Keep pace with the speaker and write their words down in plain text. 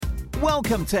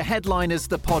Welcome to Headliners,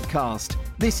 the podcast.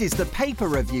 This is the paper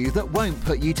review that won't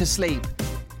put you to sleep.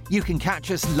 You can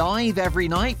catch us live every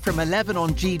night from 11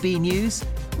 on GB News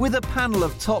with a panel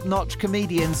of top-notch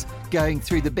comedians going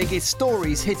through the biggest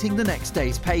stories hitting the next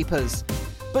day's papers.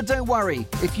 But don't worry,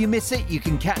 if you miss it, you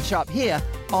can catch up here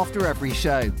after every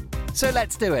show. So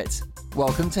let's do it.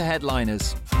 Welcome to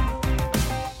Headliners.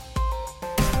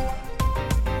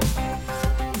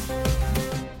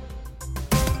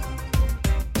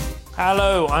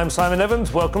 Hello, I'm Simon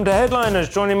Evans. Welcome to Headliners.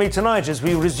 Joining me tonight as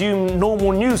we resume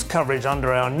normal news coverage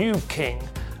under our new king.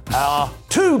 Our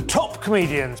two top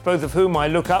comedians, both of whom I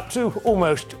look up to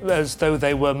almost as though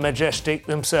they were majestic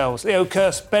themselves. Leo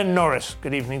Kearse, Ben Norris.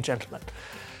 Good evening, gentlemen.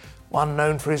 One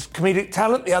known for his comedic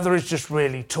talent, the other is just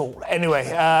really tall. Anyway,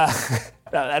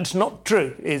 that's not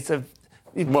true.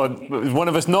 One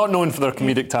of us not known for their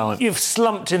comedic talent. You've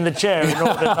slumped in the chair in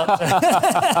order not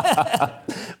to...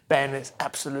 Ben is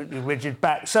absolutely rigid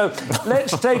back. So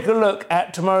let's take a look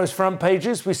at tomorrow's front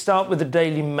pages. We start with the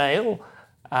Daily Mail.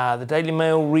 The Daily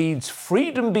Mail reads,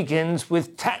 "Freedom begins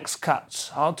with tax cuts."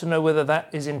 Hard to know whether that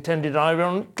is intended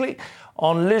ironically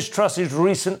on Liz Truss's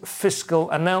recent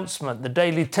fiscal announcement. The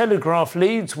Daily Telegraph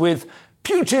leads with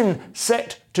Putin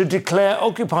set to declare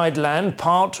occupied land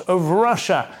part of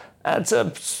Russia. That's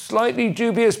a slightly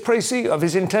dubious précis of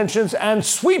his intentions, and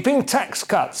sweeping tax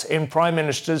cuts in Prime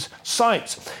Minister's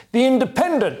sights. The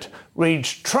Independent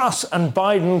reads, Truss and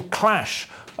Biden clash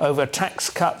over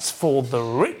tax cuts for the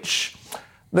rich.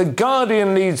 The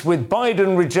Guardian leads with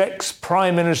Biden rejects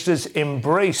Prime Minister's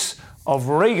embrace of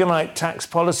Reaganite tax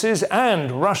policies,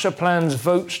 and Russia plans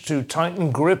vote to tighten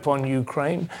grip on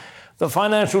Ukraine. The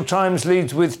Financial Times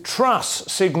leads with Truss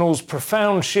signals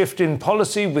profound shift in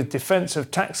policy with defence of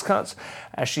tax cuts,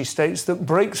 as she states that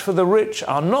breaks for the rich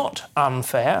are not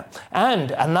unfair.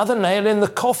 And another nail in the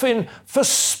coffin for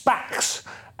SPACs,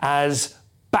 as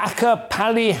Backer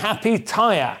Pally Happy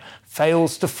Tyre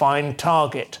fails to find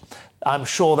target. I'm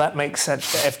sure that makes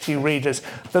sense to FT readers.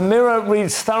 The Mirror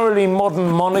reads thoroughly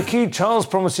modern monarchy. Charles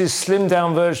promises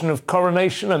slimmed-down version of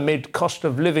coronation amid cost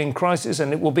of living crisis,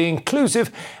 and it will be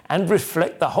inclusive and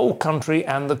reflect the whole country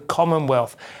and the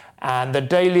Commonwealth. And the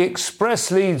Daily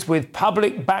Express leads with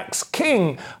public backs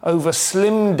king over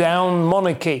slimmed-down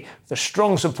monarchy. The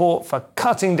strong support for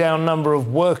cutting down number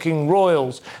of working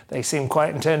royals. They seem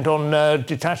quite intent on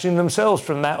detaching themselves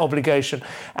from that obligation.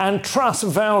 And Truss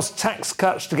vows tax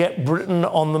cuts to get Britain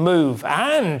on the move.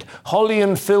 And Holly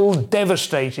and Phil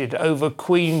devastated over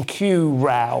Queen Q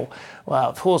row. Well,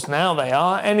 of course, now they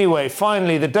are. Anyway,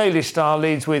 finally, the Daily Star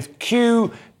leads with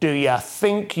Q, do ya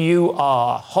think you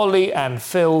are? Holly and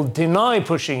Phil deny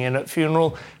pushing in at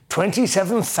funeral.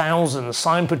 27,000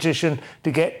 signed petition to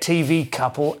get TV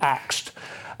couple axed.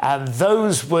 And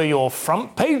those were your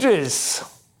front pages.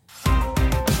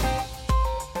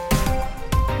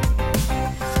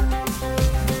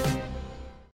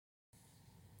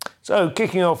 So,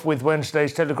 kicking off with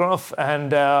Wednesday's Telegraph,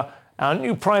 and our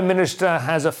new Prime Minister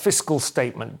has a fiscal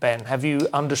statement. Ben, have you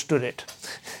understood it?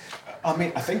 I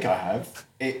mean, I think I have.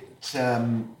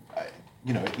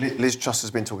 Liz Truss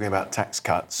has been talking about tax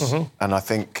cuts, and I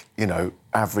think,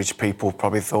 average people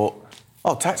probably thought,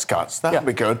 oh, tax cuts, that would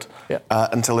be good,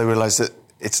 until they realise that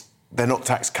they're not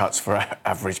tax cuts for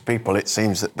average people. It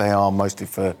seems that they are mostly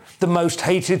for... the most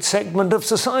hated segment of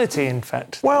society, in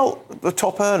fact. Well, the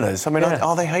top earners. I mean,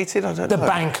 are they hated? I don't know. The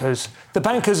bankers. The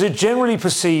bankers are generally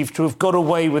perceived to have got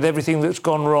away with everything that's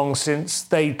gone wrong since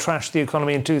they trashed the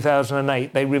economy in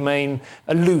 2008. They remain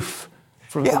aloof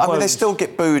from the I mean, they still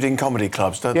get booed in comedy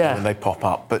clubs, don't they, when they pop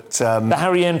up? But the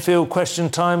Harry Enfield Question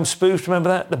Time spoof, remember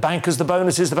that? The bankers, the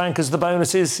bonuses, the bankers, the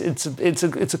bonuses.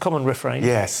 It's a common refrain.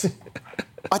 Yes.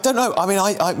 I don't know. I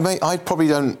mean, I probably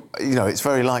don't... it's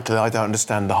very likely I don't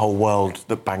understand the whole world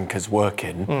that bankers work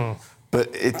in.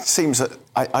 But it seems that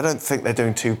I don't think they're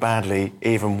doing too badly,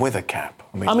 even with a cap.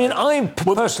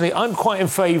 I'm quite in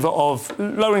favour of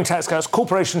lowering tax cuts,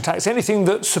 corporation tax, anything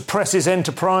that suppresses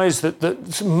enterprise,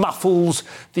 that muffles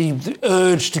the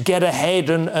urge to get ahead,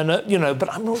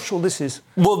 but I'm not sure this is.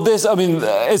 Well,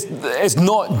 it's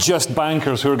not just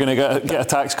bankers who are going to get a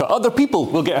tax cut. Other people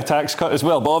will get a tax cut as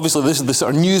well, but obviously this is the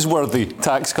sort of newsworthy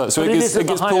tax cut, so it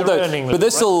gets pulled out. But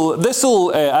this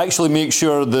will actually make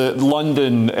sure that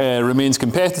London remains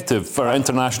competitive for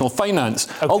international finance.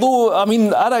 Okay. Although, I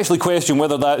mean, I'd actually question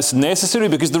whether that's necessary,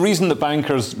 because the reason that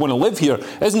bankers want to live here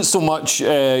isn't so much,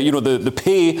 the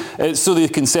pay. It's so they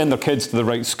can send their kids to the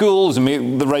right schools and make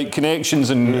the right connections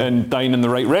and dine in the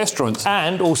right restaurants.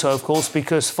 And also, of course,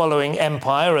 because following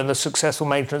Empire and the successful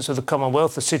maintenance of the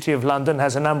Commonwealth, the City of London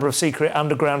has a number of secret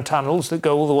underground tunnels that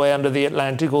go all the way under the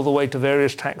Atlantic, all the way to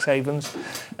various tax havens,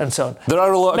 and so on. There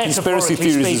are a lot of conspiracy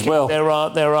theories as well. There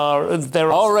are.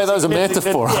 Oh, right, that was a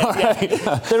metaphor.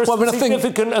 There are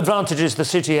significant advantages the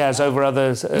city has over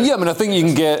others. I think you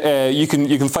can get you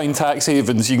can find tax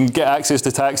havens. You can get access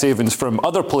to tax havens from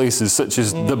other places such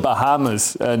as the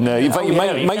Bahamas, and in fact, you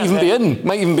might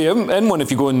even be in one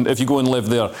if you go and live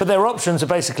there. But their options are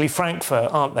basically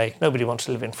Frankfurt, aren't they? Nobody wants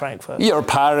to live in Frankfurt. Yeah, or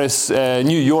Paris,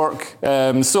 New York.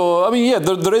 So I mean,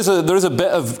 there is a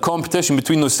bit of competition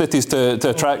between those cities to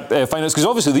attract finance, because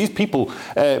obviously these people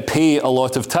pay a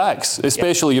lot of tax,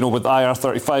 especially with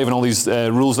IR35 and all these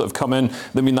rules that have come in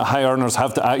that mean that high earners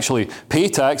have to actually pay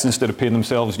tax instead of paying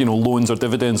themselves loans or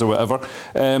dividends or whatever.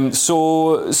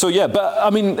 But I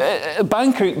mean,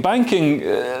 banking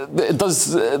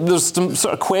there's some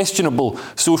sort of questionable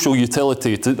social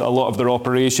utility to a lot of their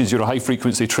operations, high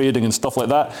frequency trading and stuff like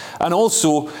that. And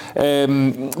also,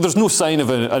 there's no sign of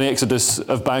an exodus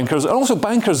of bankers. And also,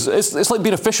 bankers, it's like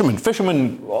being a fisherman.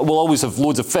 Fishermen will always have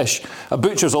loads of fish. A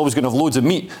butcher's always going to have loads of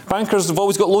meat. Bankers have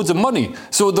always got loads of money.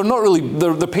 So they're not really,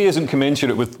 their pay isn't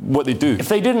commensurate with what they do. If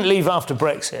they didn't leave after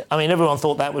Brexit, I mean, everyone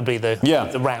thought that would be the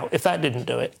route. If that didn't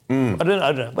do it, I don't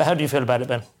know. But how do you feel about it,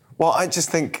 Ben? Well, I just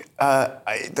think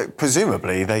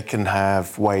presumably they can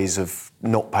have ways of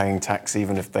not paying tax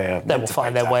even if they will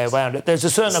find their way around it. There's a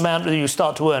certain amount that you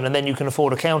start to earn, and then you can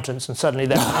afford accountants, and suddenly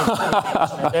that's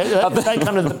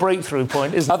kind of the breakthrough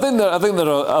point, isn't it? I think they're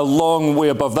a long way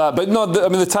above that. But no, I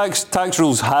mean, the tax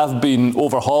rules have been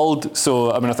overhauled,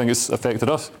 so I mean, I think it's affected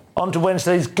us. On to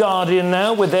Wednesday's Guardian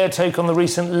now, with their take on the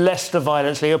recent Leicester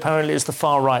violence. Leo, apparently it's the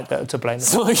far right that are to blame.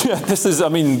 So, this is, I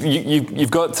mean,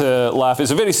 you've got to laugh.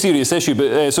 It's a very serious issue.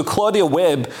 But so Claudia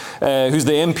Webb, who's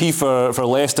the MP for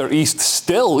Leicester East,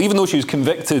 still, even though she was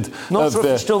convicted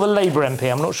she's still the Labour MP.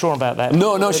 I'm not sure about that.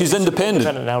 No, she's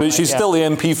independent now, but she's still the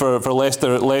MP for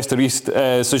Leicester East.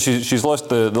 So she's lost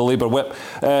the Labour whip.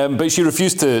 But she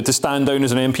refused to stand down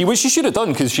as an MP, which she should have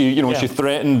done, because she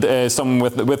threatened someone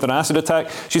with an acid attack.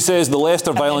 She says the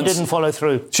Leicester violence didn't follow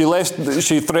through.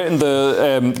 She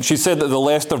threatened she said that the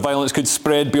Leicester violence could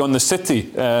spread beyond the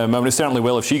city. I mean, it certainly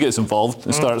will if she gets involved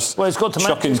and starts. Well, it's got to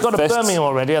Birmingham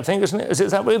already, I think, isn't it? Is it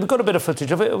that way? We've got a bit of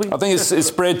footage of it. I think it's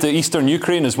spread to eastern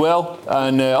Ukraine as well,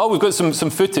 and we've got some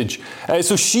footage.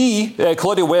 So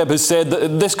Claudia Webb has said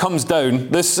that this comes down.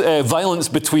 This violence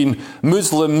between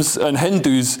Muslims and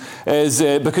Hindus is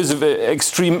because of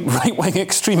extreme right-wing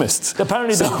extremists.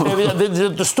 Apparently,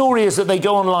 the story is that they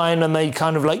go online and they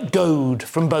kind of like goad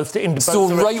from both directions.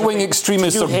 So right-wing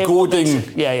extremists are goading,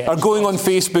 are going on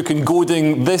Facebook and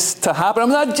goading this to happen. I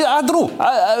mean, I don't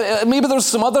know. Maybe there's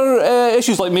some other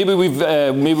issues, like maybe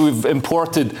we've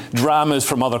imported dramas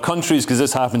from other countries, because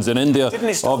this happens in India. Didn't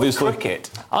it start with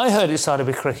cricket? I heard it started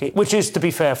with cricket, which is, to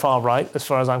be fair, far right as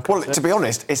far as I'm concerned. Well, to be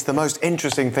honest, it's the most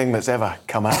interesting thing that's ever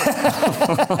come out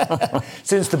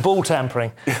since the ball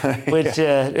tampering, which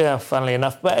funnily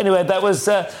enough. But anyway, that was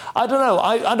I don't know.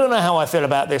 I don't know how I feel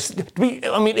about this.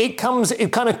 I mean, it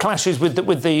kind of clashes with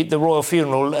the royal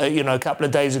funeral. A couple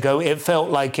of days ago, it felt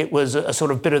like it was a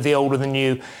sort of bit of the old and the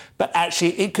new. But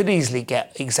actually, it could easily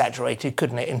get exaggerated,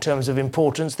 couldn't it, in terms of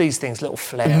importance? These things, little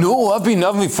flair. No, I've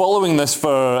been following this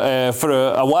for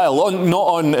a while, not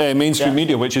on mainstream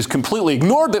media, which has completely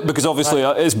ignored it, because obviously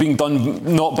it's being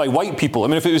done not by white people. I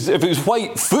mean, if it was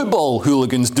white football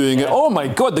hooligans doing it, oh my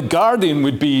God, the Guardian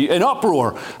would be in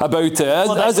uproar about it.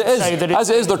 As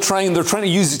it is, they're trying to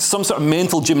use some sort of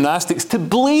mental gymnastics to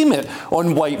blame it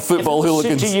on white football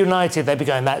hooligans. City United, they'd be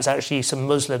going, that's actually some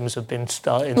Muslims have been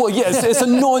starting. Well, yeah, it's a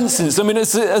nonsense. I mean,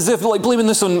 it's as if like blaming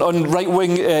this on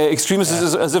right-wing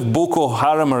extremists, as if Boko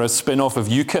Haram are a spin-off of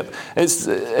UKIP. It's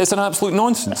an absolute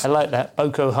nonsense. I like that.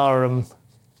 Boko Haram.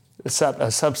 A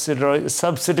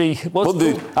subsidy.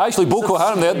 Actually, Boko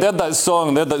Haram, they had that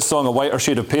song, A Whiter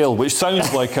Shade of Pale, which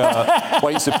sounds like a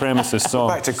white supremacist song.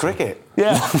 Back to cricket.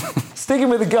 Yeah. Sticking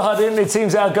with The Guardian, it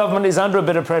seems our government is under a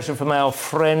bit of pressure from our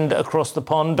friend across the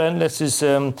pond, Ben. This is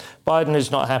Biden is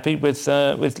not happy with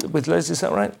Liz, is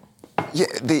that right? Yeah,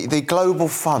 the Global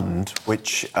Fund,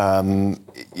 which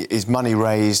is money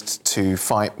raised to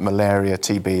fight malaria,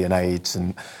 TB and AIDS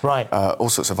and all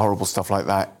sorts of horrible stuff like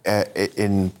that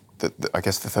in, I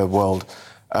guess, the third world.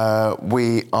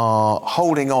 We are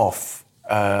holding off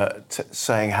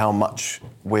saying how much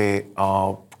we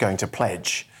are going to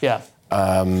pledge. Yeah.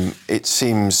 It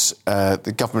seems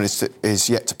the government is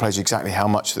yet to pledge exactly how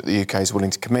much that the UK is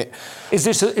willing to commit. Is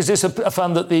this a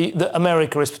fund that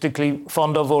America is particularly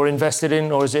fond of or invested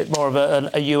in, or is it more of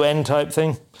a UN type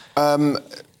thing?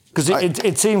 Because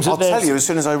it seems that I'll tell you as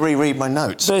soon as I reread my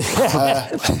notes. Joe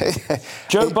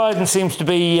Biden seems to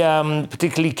be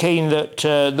particularly keen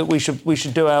that we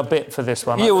should do our bit for this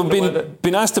one. Yeah, we've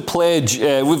been asked to pledge.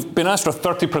 We've been asked for a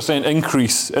 30%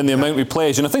 increase in the amount we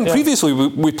pledge, and I think previously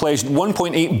we pledged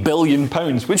 £1.8 billion,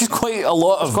 which is quite a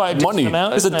lot of money.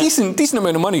 It's a decent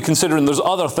amount of money considering there's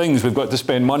other things we've got to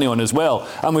spend money on as well,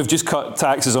 and we've just cut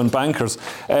taxes on bankers.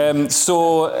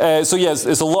 So yes,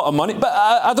 it's a lot of money. But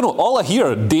I don't know. All I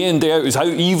hear day in, day out is how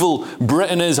evil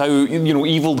Britain is, how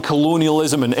evil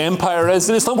colonialism and empire is,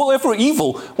 and it's like, well, if we're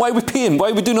evil, why are we paying?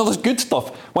 Why are we doing all this good stuff?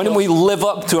 Why don't we live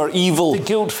up to our evil? The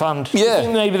guilt fund. Yeah. I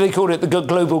think maybe they called it the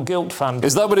global guilt fund.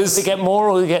 Is that what it is? They get more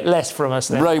or they get less from us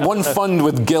then? Right, one fund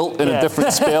with guilt in a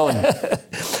different spelling.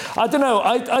 I don't know.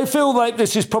 I feel like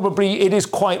this is it is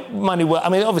quite money well. I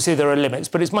mean, obviously there are limits,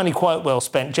 but it's money quite well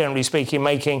spent, generally speaking,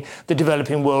 making the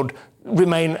developing world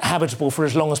remain habitable for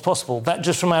as long as possible. That,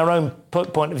 just from our own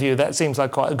point of view, that seems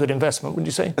like quite a good investment, wouldn't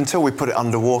you say? Until we put it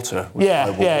underwater.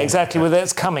 Yeah, exactly. Well,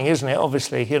 that's coming, isn't it?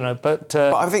 Obviously, But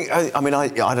I think, I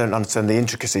don't understand the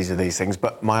intricacies of these things,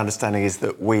 but my understanding is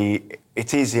that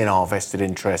it is in our vested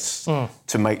interests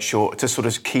to make sure, to sort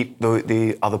of keep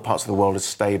the other parts of the world as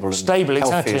stable and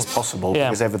healthy as possible,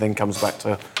 because everything comes back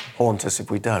to haunt us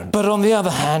if we don't. But on the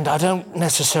other hand, I don't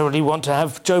necessarily want to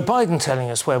have Joe Biden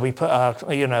telling us where we put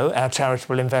our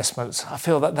charitable investments. I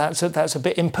feel that that's a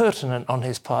bit impertinent on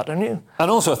his part, don't you?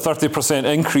 And also a 30%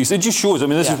 increase. It just shows. I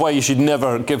mean, this is why you should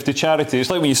never give to charity. It's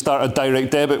like when you start a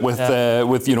direct debit with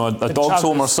a dog's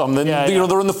home or something. They're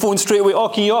on the phone straight away. Oh,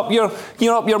 can you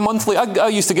up your monthly? I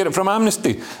used to get it from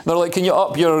Amnesty. They're like, can you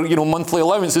up your monthly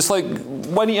allowance? It's like,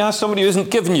 why don't you ask somebody who isn't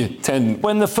giving you 10?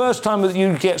 When the first time that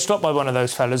you get stopped by one of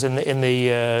those fellas in the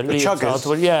chuggers,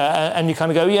 and you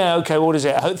kind of go, okay, what is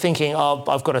it? Thinking,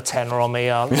 I've got a tenner on me.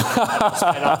 I'll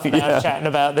spend half an hour chatting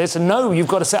about this. And no, you've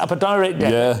got to set up a direct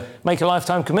debit, make a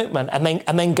lifetime commitment,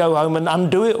 and then go home and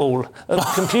undo it all at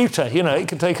the computer. It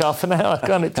can take half an hour,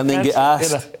 can't it? And then get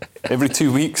asked every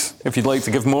 2 weeks if you'd like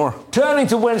to give more. Turning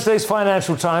to Wednesday's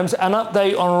Financial Times, an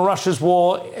update on Russia's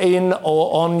war in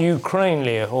or on Ukraine,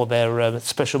 Leah, or their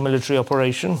special military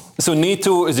operation. So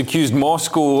NATO has accused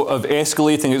Moscow of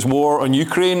escalating its war on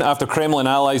Ukraine after Kremlin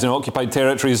allies in occupied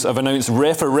territories have announced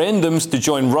referendums to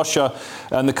join Russia,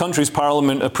 and the country's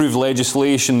parliament approved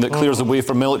legislation that clears the way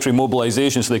for military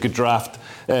mobilisation so they could draft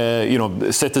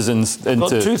citizens into...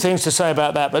 I've got two things to say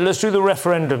about that, but let's do the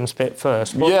referendums bit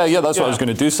first. That's what I was going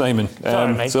to do, Simon.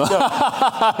 Sorry, mate.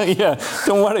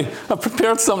 Don't worry. I've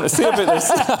prepared something to say about this.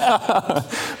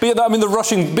 But they're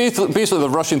rushing, basically they're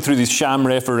rushing through these sham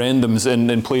referendums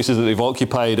in places that they've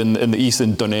occupied in the east,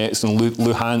 in Donetsk and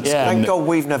Luhansk. Yeah. Thank God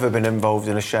we've never been involved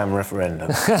in a sham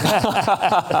referendum.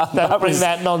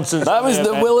 that nonsense. That was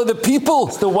the will of the people.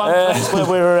 It's the one place where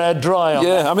we're dry on.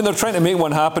 Yeah, they're trying to make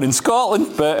one happen in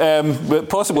Scotland, but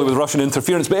possibly with Russian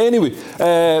interference. But anyway,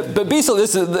 but basically,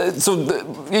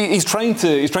 he's trying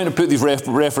to put these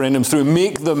referendums through,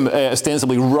 make them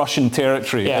ostensibly Russian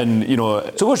territory, and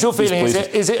So, what's your feeling?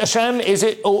 Is it a sham? Is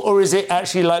it, or is it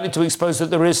actually likely to expose that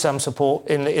there is some support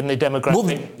in the demographic?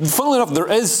 Well, funnily enough,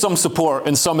 there is some support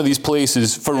in some of these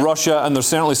places for Russia, and there's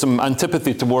certainly some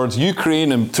antipathy towards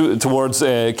Ukraine and towards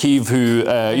Kyiv, who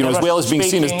as well as being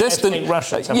seen as distant.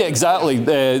 Russia, yeah, exactly.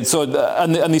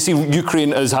 And they see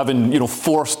Ukraine as having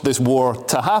forced this war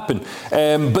to happen,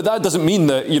 but that doesn't mean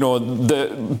that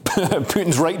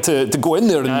Putin's right to go in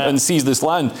there and seize this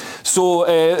land. So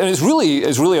and it's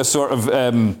really a sort of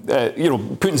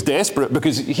Putin's desperate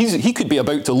because he could be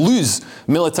about to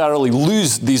militarily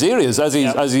lose these areas as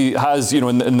he has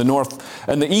in the north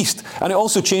and the east, and it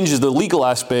also changes the legal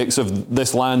aspects of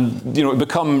this land. It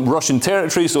become Russian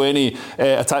territory, so any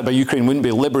attack by Ukraine wouldn't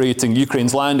be liberating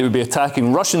Ukraine's land; it would be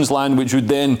attacking Russian's land, which would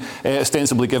then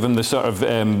ostensibly give him the sort of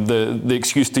the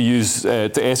excuse to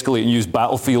escalate and use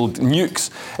battlefield nukes.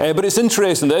 But it's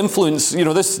interesting, the influence,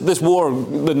 this war,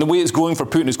 the way it's going for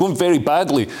Putin, it's going very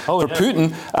badly for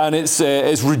Putin, and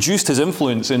it's reduced his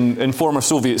influence in former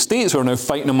Soviet states who are now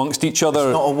fighting amongst each other.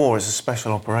 It's not a war, it's a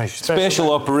special operation.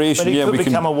 Special operation, but it could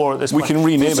become a war at this point. We can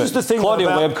rename it. Claudia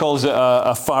Webb calls it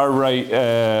a far-right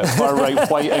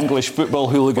white English football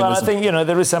hooliganism. Well, I think,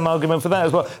 there is some argument for that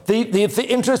as well. The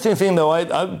interesting thing, though,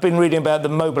 I've been reading about the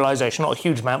mobilisation, not a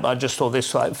huge amount, but I just saw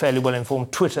this fairly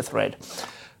well-informed Twitter thread.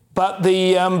 But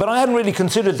I hadn't really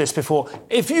considered this before.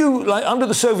 If you, like, under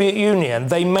the Soviet Union,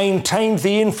 they maintained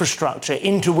the infrastructure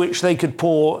into which they could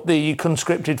pour the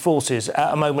conscripted forces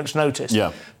at a moment's notice.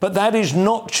 Yeah. But that is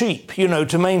not cheap, you know,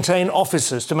 to maintain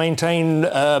officers, to maintain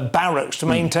barracks, to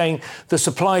maintain the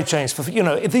supply chains.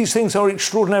 These things are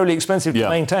extraordinarily expensive to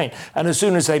maintain. And as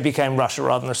soon as they became Russia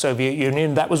rather than the Soviet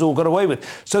Union, that was all got away with.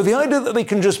 So the idea that they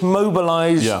can just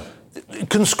mobilise... Yeah.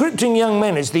 Conscripting young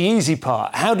men is the easy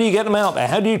part. How do you get them out there?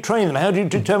 How do you train them? How do you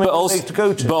determine what place to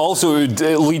go to? But also it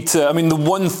would lead to, I mean, the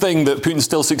one thing that Putin's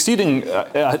still succeeding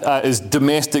at is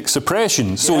domestic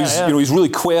suppression. So he's really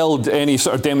quelled any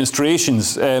sort of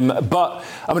demonstrations. But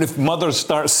I mean, if mothers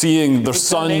start seeing their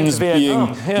sons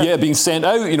being sent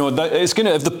out, you know, it's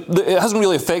going to. It hasn't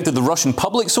really affected the Russian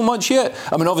public so much yet.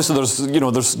 I mean, obviously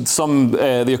there's some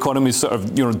the economy's sort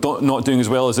of not doing as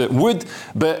well as it would.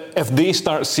 But if they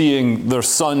start seeing their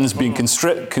sons being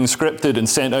conscripted and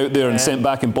sent out there and sent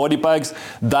back in body bags,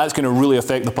 that's going to really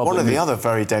affect the public. One of the other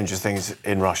very dangerous things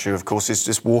in Russia, of course, is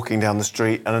just walking down the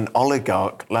street and an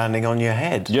oligarch landing on your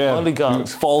head. Yeah,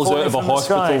 oligarchs falls out of a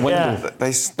hospital window.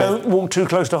 They don't walk too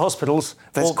close to hospitals.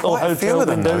 There's quite a few of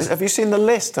them. Have you seen the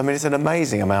list? I mean, it's an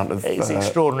amazing amount of... It's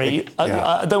extraordinary.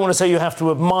 I don't want to say you have to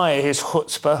admire his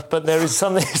chutzpah, but there is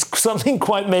something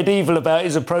quite medieval about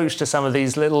his approach to some of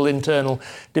these little internal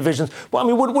divisions. Well, I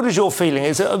mean, what is your feeling?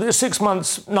 Is it 6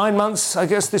 months, 9 months, I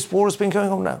guess this war has been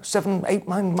going on now? 7, 8,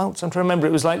 9 months? I'm trying to remember.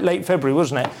 It was like late February,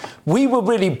 wasn't it? We were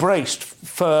really braced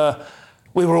for...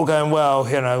 We were all going, well,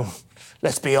 you know,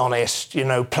 let's be honest, you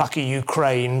know, plucky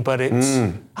Ukraine, but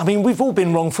it's... I mean, we've all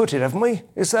been wrong-footed, haven't we?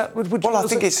 Is that... Well, I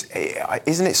think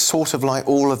isn't it sort of like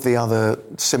all of the other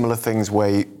similar things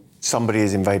where somebody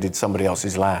has invaded somebody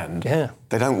else's land? Yeah.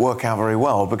 They don't work out very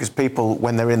well because people,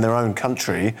 when they're in their own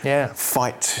country,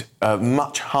 fight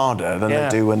much harder than they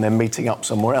do when they're meeting up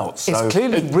somewhere else. It's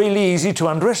clearly really easy to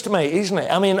underestimate, isn't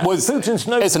it? I mean, Putin's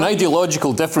no... It's an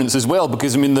ideological difference as well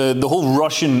because, I mean, the whole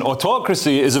Russian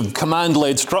autocracy is a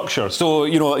command-led structure. So,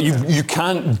 you know, you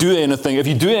can't do anything. If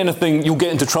you do anything, you'll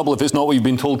get into trouble if it's not what you've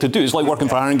been told to do. It's like working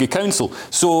for Haringey Council.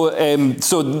 So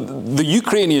the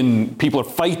Ukrainian people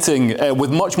are fighting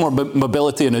with much more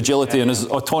mobility and agility and as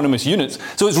autonomous units.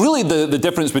 So it's really the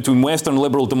difference between Western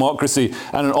liberal democracy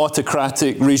and an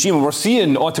autocratic regime. And we're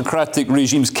seeing autocratic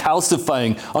regimes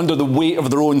calcifying under the weight of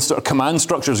their own sort of command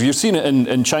structures. You're seeing it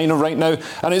in China right now,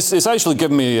 and it's actually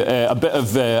given me a bit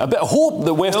of hope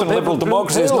that Western liberal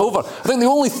democracy isn't over. I think the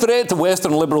only threat to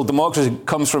Western liberal democracy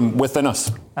comes from within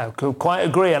us. I could quite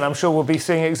agree, and I'm sure we'll be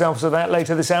seeing examples of that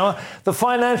later this hour. The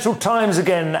Financial Times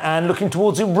again, and looking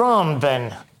towards Iran,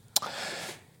 Ben.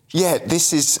 Yeah,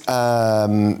 this is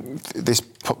this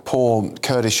poor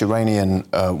Kurdish Iranian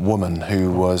woman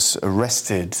who was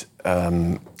arrested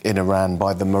in Iran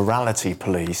by the morality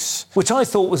police. Which I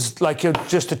thought was like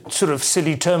just a sort of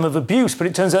silly term of abuse, but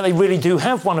it turns out they really do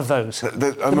have one of those.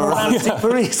 The morality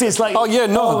police is like,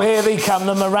 here they come,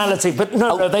 the morality. But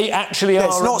no, they actually are.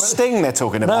 It's not Sting they're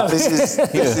talking about. No.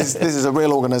 This is a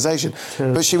real organisation.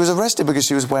 But she was arrested because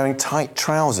she was wearing tight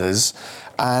trousers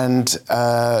and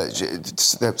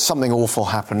something awful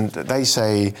happened. They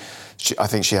say, I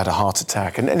think she had a heart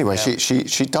attack. And anyway,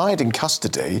 she died in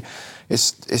custody.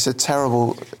 It's a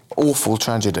terrible, awful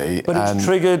tragedy. But it's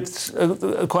triggered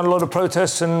quite a lot of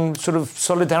protests and sort of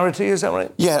solidarity, is that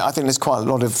right? Yeah, I think there's quite a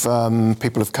lot of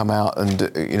people have come out and,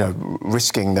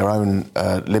 risking their own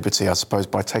liberty, I suppose,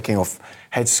 by taking off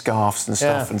headscarves and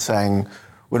stuff and saying,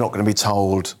 we're not going to be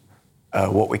told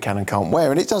what we can and can't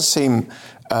wear. And it does seem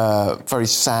very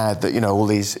sad that, all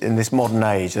these, in this modern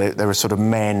age, there are sort of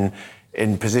men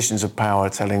in positions of power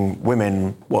telling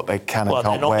women what they can and can't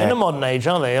wear. Well, they're not in a modern age,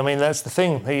 are they? I mean, that's the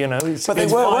thing, It's, but they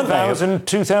were, 5,000,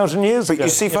 2,000 years ago. But you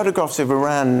see photographs of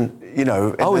Iran, in the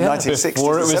 1960s.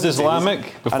 Before it was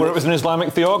Islamic, before it was an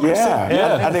Islamic theocracy.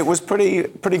 Yeah. And it was pretty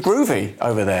groovy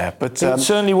over there. But it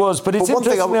certainly was. But it's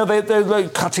interesting, they're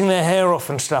like cutting their hair off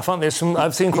and stuff, aren't there?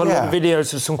 I've seen quite a lot of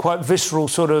videos of some quite visceral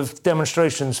sort of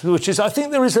demonstrations, which is, I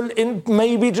think there is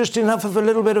maybe just enough of a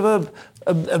little bit of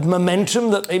a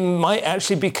momentum that they might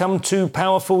actually become too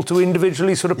powerful to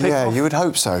individually sort of pick off. Yeah, you would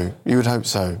hope so.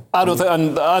 I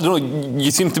don't know.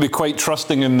 You seem to be quite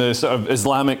trusting in the sort of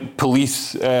Islamic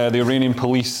police, the Iranian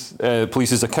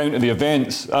police's account of the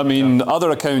events. I mean,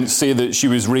 other accounts say that she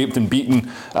was raped and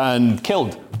beaten and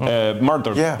killed,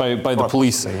 murdered by the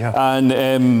police, and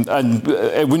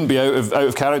it wouldn't be out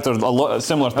of character. A lot of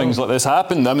similar things like this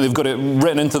happen. I mean, they've got it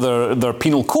written into their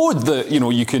penal code that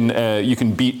you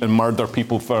can beat and murder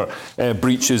people for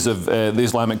breaches of the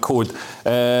Islamic Code.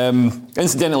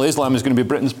 Incidentally, Islam is going to be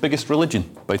Britain's biggest religion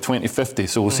by 2050,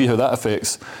 so we'll see how that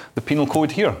affects the penal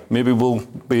code here. Maybe we'll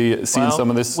be seeing some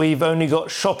of this. We've only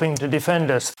got shopping to defend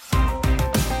us.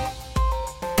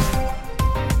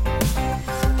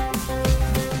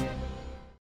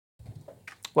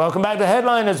 Welcome back to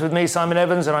Headliners with me, Simon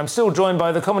Evans, and I'm still joined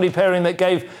by the comedy pairing that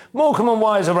gave Morecambe and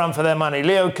Wise a run for their money,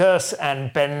 Leo Kearse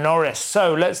and Ben Norris.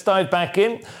 So let's dive back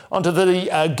in onto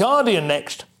the Guardian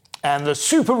next, and the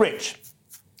super rich.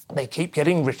 They keep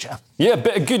getting richer. Yeah,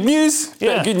 bit of good news.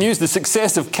 Bit of good news. The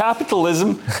success of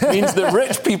capitalism means that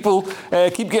rich people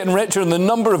keep getting richer, and the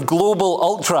number of global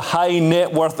ultra-high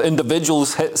net worth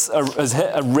individuals has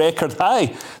hit a record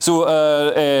high. So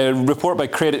a report by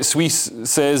Credit Suisse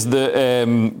says that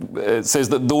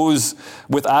those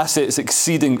with assets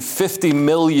exceeding $50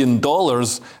 million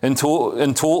in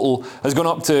total has gone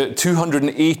up to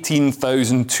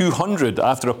 218,200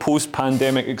 after a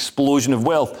post-pandemic explosion of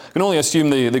wealth. You can only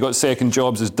assume they got second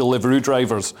jobs as Deliveroo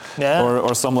drivers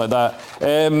or something like that.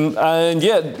 And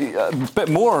a bit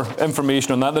more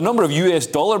information on that. The number of US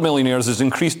dollar millionaires has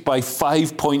increased by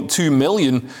 5.2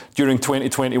 million during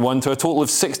 2021 to a total of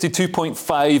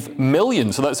 62.5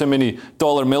 million. So that's how many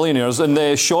dollar millionaires. And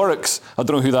the Shorex, I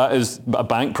don't know who that is, a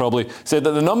bank probably, said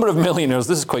that the number of millionaires,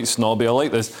 this is quite snobby, I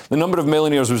like this, the number of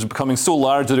millionaires was becoming so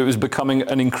large that it was becoming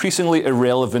an increasingly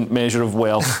irrelevant measure of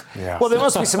wealth. Well, there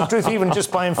must be some truth even just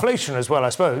by inflation as well, I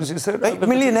suppose.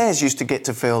 Millionaires used to get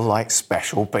to feel like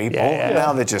special people.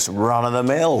 Now they're just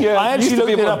run-of-the-mill. Yeah, I actually used to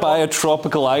be able to buy a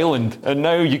tropical island, and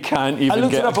now you can't even get a I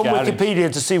looked it up on garage. Wikipedia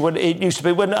to see what it used to be.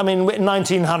 In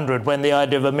 1900, when the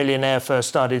idea of a millionaire first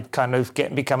started kind of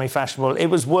becoming fashionable, it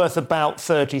was worth about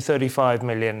 35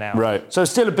 million now. Right. So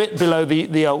still a bit below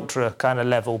the ultra kind of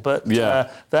level, but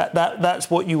that's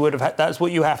what you would have. That's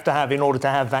what you have to have in order to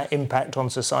have that impact on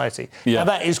society. Yeah. Now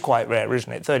that is quite rare,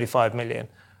 isn't it? 35 million.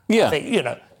 Yeah. I think,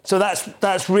 So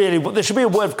that's really what there should be a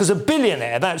word, because a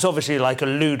billionaire, that's obviously like a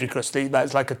ludicrously,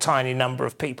 that's like a tiny number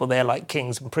of people. They're like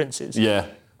kings and princes. Yeah.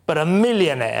 But a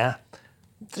millionaire,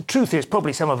 the truth is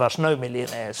probably some of us know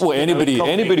millionaires. Well,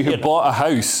 anybody who bought a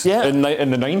house in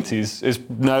the 90s is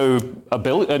now a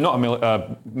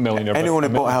millionaire. Anyone who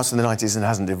bought a house in the 90s and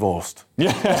hasn't divorced.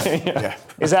 Yeah.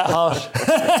 Is that harsh?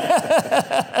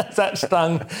 Is that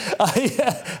stung?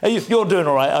 You're doing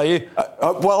all right, are you?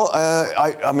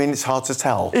 I mean, it's hard to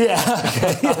tell. Yeah.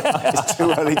 It's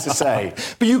too early to say.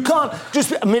 But you can't,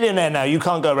 just a millionaire now, you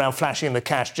can't go around flashing the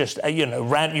cash, just,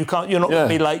 rant. You can't, you're not going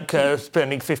to be like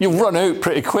spending 50... You'll run out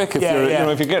pretty quick if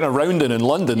if you're getting a round in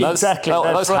London. That's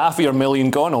half of your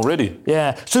million gone already.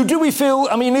 Yeah. So do we feel,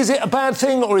 is it a bad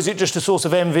thing, or is it just a source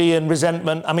of envy and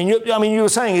resentment? You were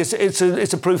saying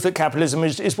it's a proof that capitalism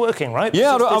is working, right?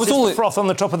 Yeah, I was only... the froth on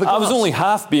the top of the glass. I was only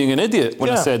half being an idiot when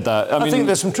I said that. I think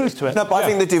there's some truth to it. No, but I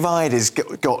think the divide has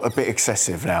got a bit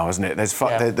excessive now, hasn't it? There's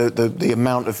the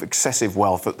amount of excessive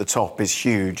wealth at the top is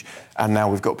huge, and now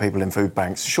we've got people in food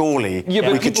banks. Surely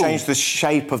we could change the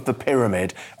shape of the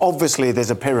pyramid. Obviously,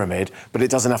 there's a pyramid, but it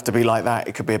doesn't have to be like that.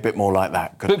 It could be a bit more like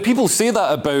that. But people say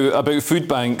that about food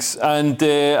banks, and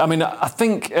I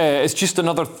think it's just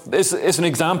another. It's an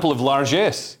example of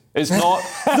largesse. It's not.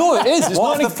 No, it is. It's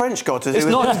what not have the French got to do with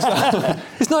it?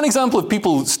 It's not an example of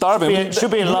people starving. It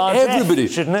should be a large everybody,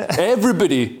 shouldn't it?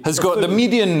 Everybody has got the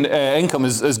median income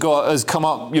has come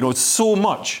up. So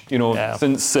much.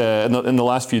 Since in the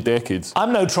last few decades.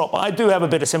 I'm no trop. I do have a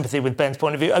bit of sympathy with Ben's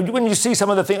point of view. When you see some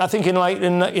of the things, I think in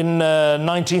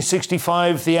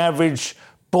 1965, the average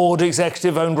board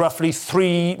executive owned roughly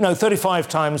 35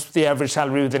 times the average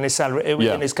salary within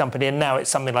his company, and now it's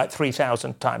something like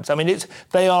 3,000 times.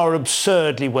 They are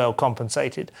absurdly well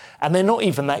compensated, and they're not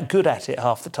even that good at it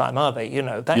half the time, are they?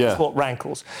 That's what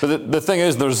rankles. But the thing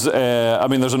is, there's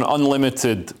an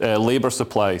unlimited labour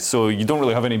supply, so you don't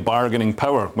really have any bargaining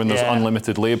power when there's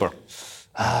unlimited labour.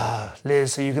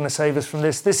 Liz, are you going to save us from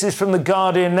this? This is from The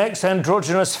Guardian next.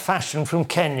 Androgynous fashion from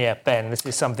Kenya. Ben, this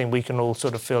is something we can all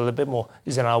sort of feel a bit more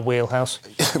is in our wheelhouse.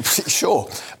 Sure.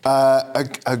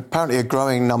 Apparently a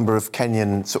growing number of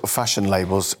Kenyan sort of fashion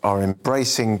labels are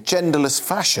embracing genderless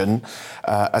fashion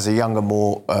as a younger,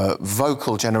 more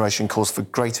vocal generation calls for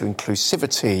greater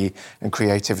inclusivity and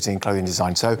creativity in clothing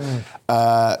design. So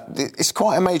it's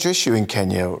quite a major issue in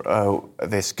Kenya,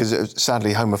 this, because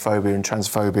sadly homophobia and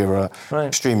transphobia are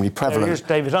extremely prevalent. Here's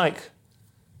David Icke.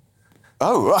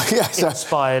 Oh, right, yes.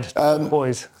 Inspired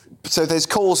boys. So there's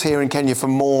calls here in Kenya for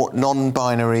more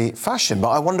non-binary fashion, but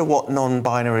I wonder what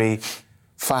non-binary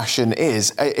fashion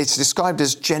is. It's described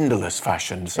as genderless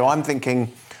fashion, so I'm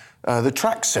thinking the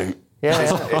tracksuit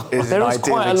There is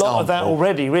quite a lot of that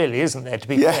already, really, isn't there, to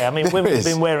be fair? I mean, women have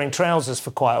been wearing trousers for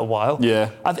quite a while.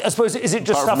 Yeah. I suppose, is it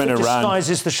just stuff that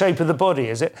disguises the shape of the body,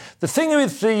 is it? The thing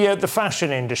with the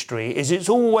fashion industry is it's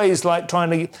always like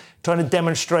trying to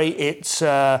demonstrate its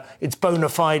bona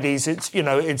fides,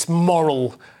 its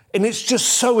moral, and it's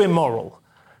just so immoral.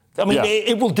 I mean,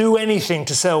 it will do anything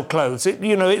to sell clothes.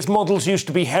 Its models used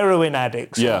to be heroin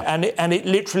addicts, and it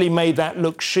literally made that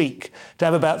look chic, to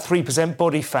have about 3%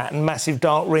 body fat and massive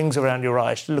dark rings around your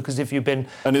eyes to look as if you've been...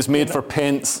 And it's made for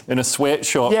pence in a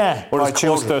sweatshop, or as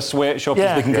close to a sweatshop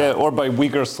as they can get, or by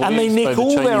Uyghur slaves. And they nick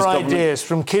all their government. ideas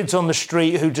from kids on the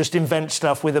street who just invent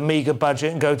stuff with a meagre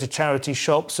budget and go to charity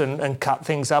shops and cut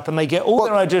things up, and they get all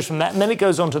their ideas from that, and then it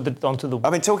goes onto the... I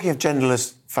mean, talking of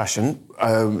genderless fashion,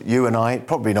 you and I,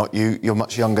 probably not you, you're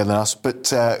much younger than us,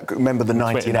 but remember the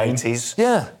 1980s?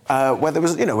 Where there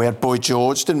was, we had Boy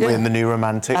George, didn't we, in the New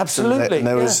Romantics? Absolutely. And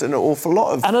there was an awful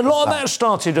lot of... And a lot of that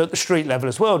started at the street level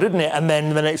as well, didn't it? And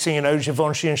then the next thing you know,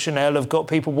 Givenchy and Chanel have got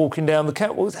people walking down the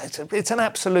catwalk. It's an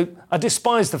absolute... I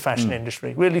despise the fashion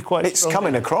industry, really quite It's strongly.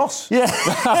 coming across. Yeah.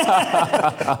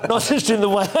 Not just in the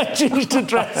way I choose to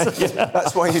dress.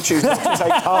 That's why you choose not to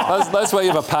take part. That's why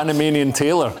you have a Panamanian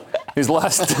tailor. His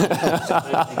last...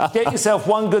 Get yourself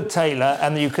one good tailor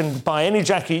and you can buy any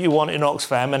jacket you want in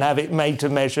Oxfam and have it made to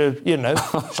measure,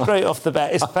 straight off the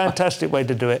bat. It's a fantastic way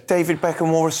to do it. David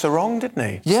Beckham wore a sarong,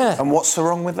 didn't he? Yeah. And what's so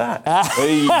wrong with that?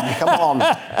 Hey, come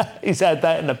on. He's had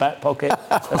that in the back pocket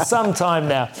for some time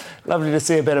now. Lovely to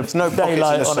see a bit of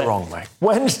daylight on sarong, it. Mate.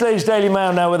 Wednesday's Daily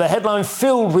Mail now with a headline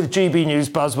filled with GB News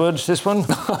buzzwords. This one.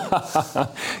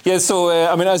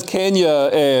 As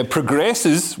Kenya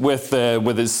progresses with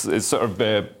its sort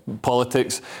of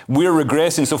politics, we're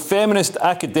regressing. So feminist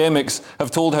academics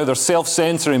have told how they're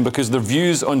self-censoring because their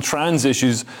views on trans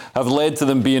issues have led to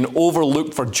them being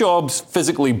overlooked for jobs,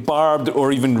 physically barbed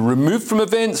or even removed from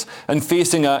events, and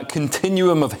facing a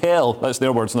continuum of hell. That's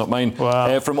their words, not mine.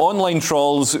 Wow. From online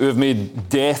trolls who have made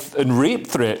death and rape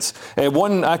threats.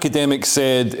 One academic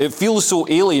said, "It feels so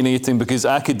alienating because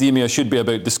academia should be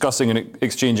about discussing and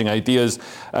exchanging ideas,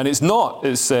 and it's not.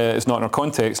 It's not in our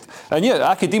context. And yet,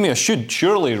 academia should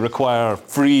surely require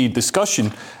free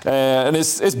discussion. And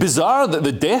it's bizarre that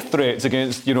the death threats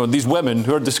against these women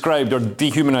who are described or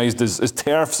dehumanised as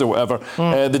TERFs or whatever,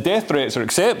 the death threats are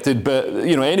accepted, but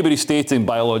anybody stating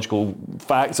biological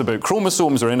facts about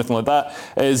chromosomes or anything like that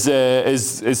is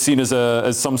seen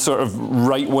as some sort of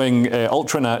right-wing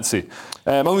ultra-Nazi.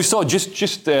 And we saw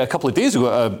just a couple of days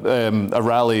ago a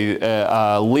rally,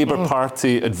 a Labour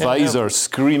Party advisor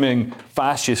screaming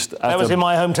fascist that was in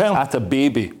my hometown. At a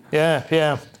baby.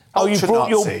 Yeah. Oh, you brought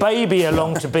your baby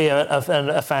along to be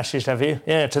a fascist, have you?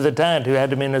 Yeah, to the dad who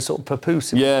had him in a sort of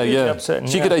papoose. Yeah.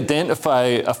 She could identify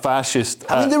a fascist.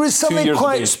 I mean, there is something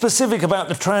quite specific about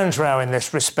the trans row in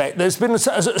this respect. There's been a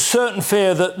certain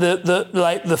fear that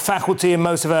the faculty in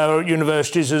most of our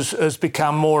universities has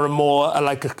become more and more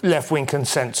like a left-wing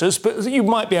consensus. But you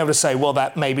might be able to say, well,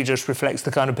 that maybe just reflects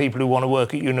the kind of people who want to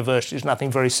work at universities,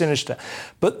 nothing very sinister.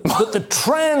 But the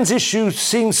trans issue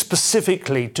seems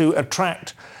specifically to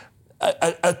attract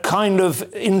a kind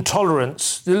of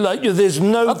intolerance. Like there's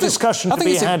no discussion to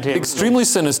be had here. It's extremely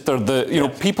sinister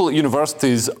that people at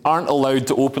universities aren't allowed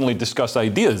to openly discuss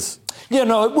ideas. Yeah,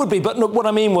 no, it would be. But what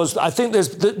I mean was, I think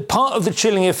there's part of the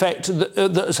chilling effect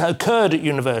that has occurred at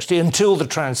university until the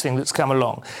trans thing that's come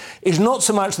along is not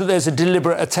so much that there's a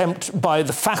deliberate attempt by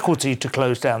the faculty to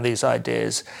close down these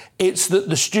ideas. It's that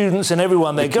the students and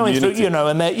everyone they're going through,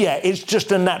 and it's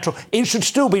just a natural. It should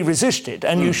still be resisted,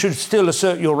 and you should still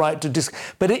assert your right to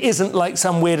but it isn't like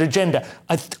some weird agenda.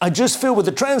 I just feel with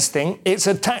the trans thing, it's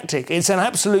a tactic. It's an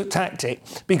absolute tactic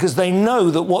because they know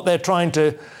that what they're trying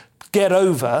to get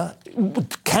over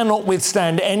cannot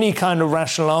withstand any kind of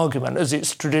rational argument as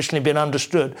it's traditionally been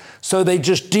understood. So they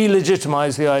just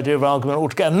delegitimise the idea of argument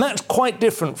altogether. And that's quite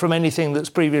different from anything that's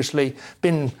previously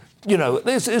been,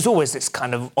 there's always this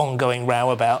kind of ongoing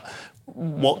row about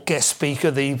what guest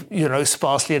speaker the,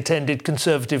 sparsely attended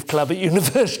Conservative club at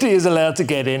university is allowed to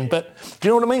get in. But do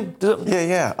you know what I mean?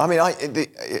 Yeah. I mean,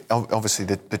 obviously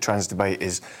the trans debate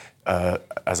is...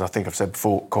 as I think I've said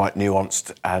before, quite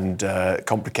nuanced and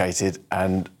complicated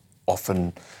and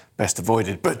often best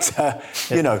avoided. But, the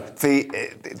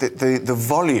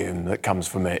volume that comes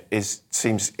from it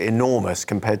seems enormous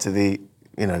compared to the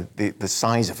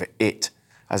size of it.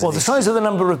 The size of the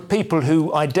number of people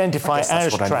who identify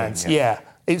as trans,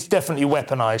 it's definitely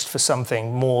weaponised for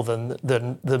something more than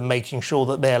making sure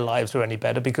that their lives are any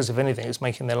better, because if anything, it's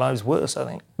making their lives worse, I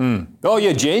think. Oh,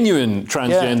 yeah, genuine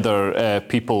transgender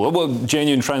people. Well,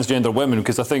 genuine transgender women,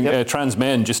 because I think trans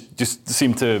men just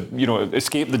seem to,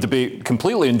 escape the debate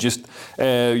completely and just,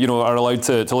 are allowed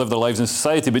to live their lives in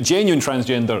society. But genuine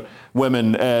transgender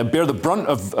women bear the brunt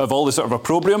of all the sort of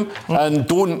opprobrium and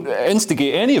don't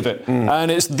instigate any of it. And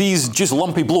it's these just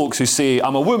lumpy blokes who say,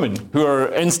 I'm a woman, who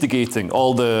are instigating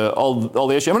all the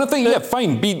issue. I mean, I think,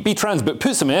 fine, be trans, but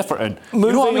put some effort in.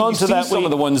 Moving on to that, some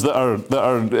of the ones that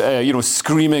are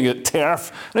screaming at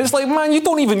TERF, and it's like, man, you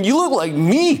look like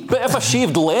me, but if I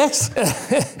shaved less.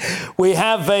 We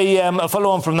have a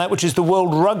follow-on from that, which is the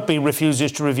World Rugby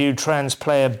refuses to review trans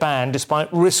player ban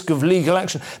despite risk of legal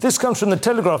action. This comes from the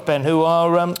Telegraph, Ben, who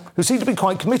seem to be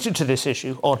quite committed to this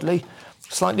issue, oddly.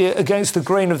 Slightly against the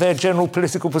grain of their general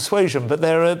political persuasion, but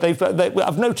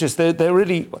I've noticed they're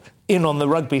really in on the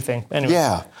rugby thing. Anyway.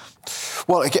 Yeah.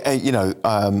 Well,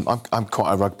 I'm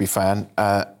quite a rugby fan,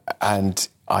 and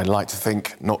I like to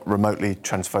think not remotely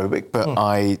transphobic, but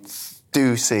I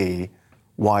do see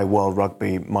why World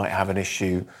Rugby might have an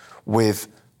issue with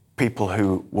people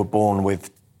who were born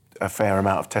with a fair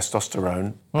amount of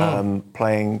testosterone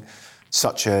playing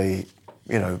such a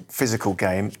physical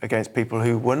game against people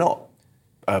who were not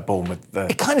born with the...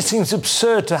 It kind of seems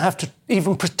absurd to have to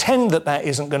even pretend that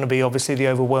isn't going to be obviously the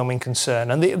overwhelming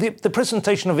concern, and the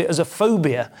presentation of it as a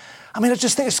phobia. I mean, I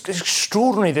just think it's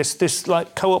extraordinary, this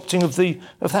like co-opting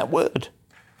of that word.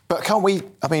 But can't we?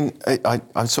 I mean,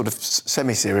 I'm sort of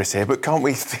semi-serious here, but can't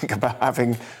we think about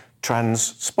having trans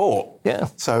sport? Yeah.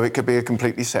 So it could be a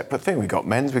completely separate thing. We've got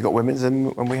men's, we've got women's,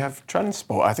 and we have trans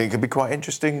sport. I think it could be quite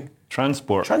interesting.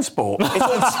 Transport. We've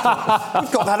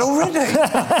got that already.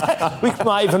 We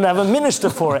might even have a minister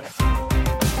for it.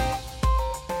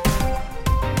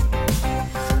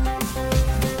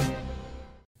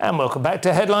 And welcome back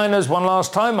to Headliners one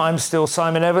last time. I'm still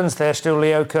Simon Evans, they're still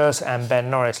Leo Kearse and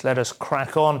Ben Norris. Let us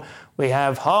crack on. We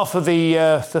have half of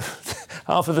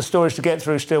the stories to get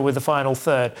through still with the final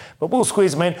third, but we'll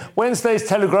squeeze them in. Wednesday's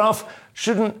Telegraph.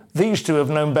 Shouldn't these two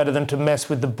have known better than to mess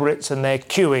with the Brits and their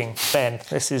queuing, Ben?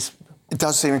 It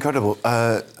does seem incredible.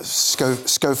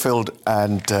 Schofield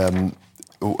and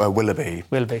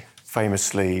Willoughby.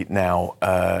 Famously now,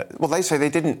 they say they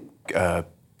didn't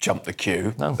jump the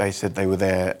queue. No. They said they were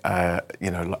there,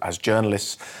 as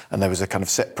journalists, and there was a kind of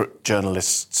separate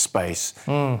journalist space.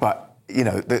 But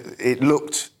it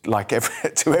looked like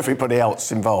to everybody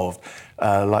else involved,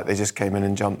 like they just came in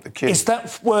and jumped the queue. It's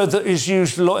that word that is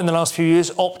used a lot in the last few years,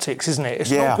 optics, isn't it?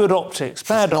 It's not good optics,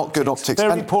 bad it's not good optics.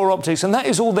 Very poor optics, and that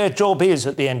is all their job is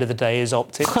at the end of the day, is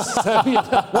optics.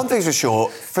 One thing's for sure,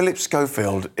 Philip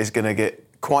Schofield is going to get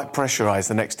quite pressurised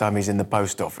the next time he's in the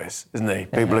post office, isn't he?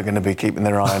 People are going to be keeping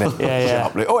their eye on him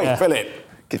sharply. Oi, Philip,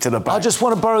 get to the back. I just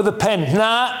want to borrow the pen.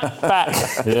 Nah, back.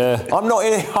 I'm not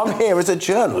here. I'm here as a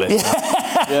journalist.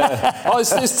 Oh,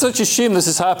 it's such a shame this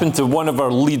has happened to one of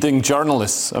our leading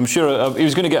journalists. I'm sure he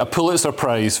was going to get a Pulitzer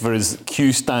Prize for his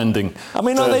queue standing. I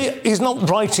mean, he's not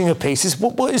writing a piece.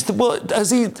 What has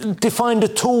he defined a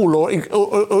tool or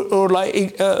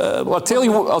I'll tell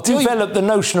you, developed the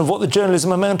notion of what the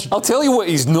journalism amounted to? I'll tell you what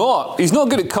he's not. He's not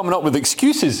good at coming up with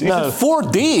excuses. He's had 4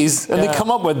 days and they come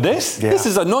up with this. Yeah. This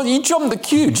is you jumped the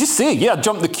queue. Just say,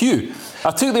 jump the queue.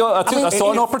 I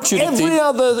saw an opportunity. Every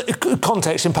other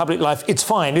context in public life, it's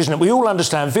fine, isn't it? We all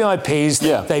understand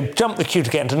VIPs, they jump the queue to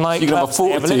get into nightclubs, they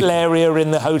have a little area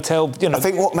in the hotel, I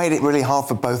think what made it really hard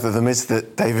for both of them is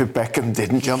that David Beckham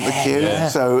didn't jump the queue. Yeah.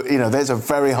 So, there's a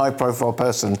very high-profile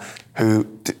person who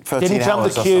 13 didn't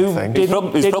jump the queue,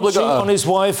 didn't cheat on his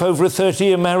wife over a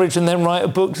 30-year marriage and then write a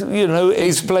book,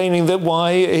 explaining that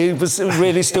why he was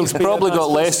really still... He's probably got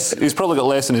less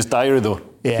in his diary, though.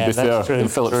 Yeah, to be fair, true. than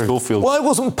Philip Schofield. Well, I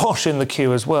wasn't posh in the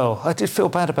queue as well. I did feel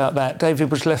bad about that. David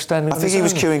was left standing. I think he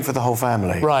was queuing for the whole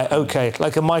family. Right, OK.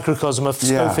 Like a microcosm of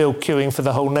Schofield queuing for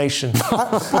the whole nation.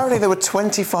 Apparently there were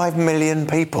 25 million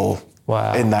people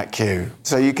in that queue.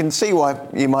 So you can see why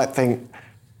you might think,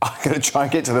 I'm going to try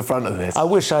and get to the front of this. I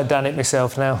wish I'd done it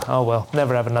myself now. Oh, well,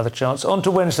 never have another chance. On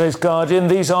to Wednesday's Guardian.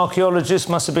 These archaeologists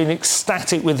must have been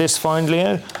ecstatic with this find,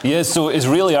 Leo. Yes, so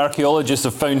Israeli archaeologists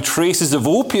have found traces of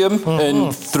opium in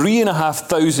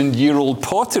 3,500-year-old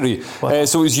pottery. Wow.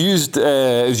 So it was used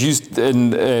used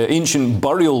in ancient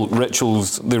burial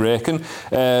rituals, they reckon.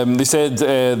 They said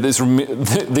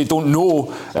they don't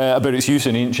know about its use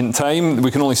in ancient time.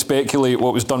 We can only speculate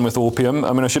what was done with opium.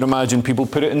 I mean, I should imagine people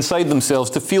put it inside themselves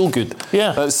to feel good.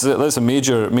 Yeah. That's a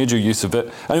major use of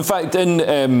it. And in fact,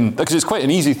 because it's quite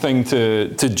an easy thing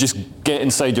to just get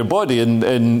inside your body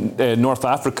in North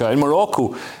Africa. In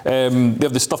Morocco, they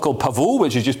have this stuff called pavot,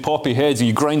 which is just poppy heads, and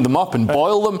you grind them up and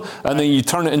boil them, and then you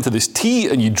turn it into this tea,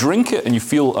 and you drink it, and you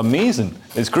feel amazing.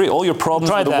 It's great. All your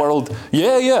problems in the world.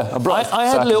 Yeah. I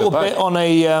had a little bit on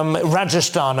a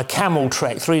Rajasthan, a camel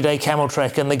trek, 3-day camel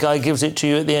trek, and the guy gives it to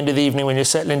you at the end of the evening when you're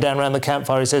settling down around the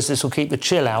campfire. He says this will keep the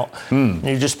chill out. And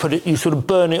you just put it, you sort of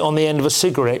burn it on the end of a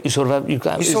cigarette. You sort of have, you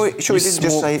sure he didn't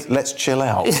just say, let's chill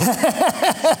out?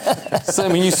 So, I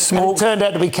mean, you smoke. It turned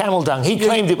out to be camel dung. He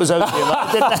claimed it was opium.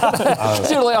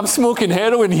 So you're like, I'm smoking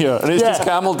heroin here, and it's just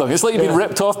camel dung. It's like you've been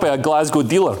ripped off by a Glasgow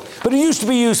dealer. But it used to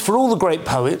be used for all the great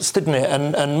poets, didn't it?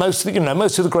 And most of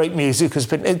the great music has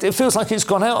been. It feels like it's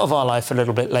gone out of our life a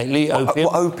little bit lately. Opium.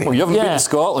 What opium? Well, you haven't been to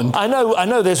Scotland. I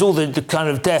know. There's all the kind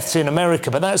of deaths in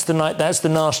America, but that's the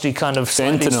nasty kind of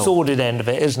sordid end of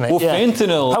it, isn't it? Well,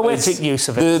 fentanyl. Poetic use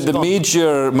of it. The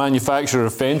major manufacturer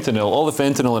of fentanyl, all the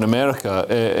fentanyl in America,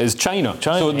 is China.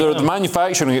 So they're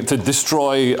manufacturing it to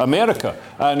destroy America,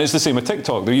 and it's the same with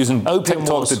TikTok. They're using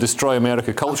TikTok to destroy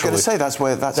America culturally. I was going to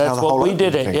say that's how the whole we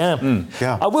did it. thing.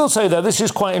 Yeah. I will say though, this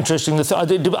is quite interesting.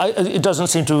 It doesn't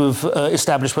seem to have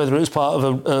established whether it's part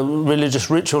of a religious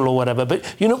ritual or whatever.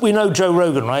 But we know Joe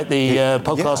Rogan, right? The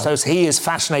podcast host. He is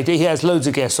fascinated. He has loads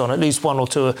of guests on, at least one or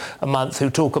two a month, who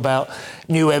talk about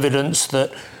new evidence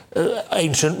that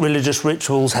ancient religious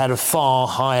rituals had a far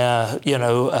higher,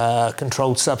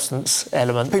 controlled substance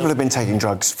element. People have been taking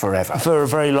drugs forever. For a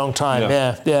very long time,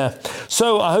 yeah.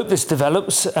 So I hope this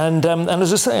develops, and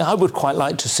as I say, I would quite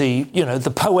like to see,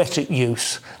 the poetic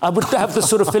use. I would have the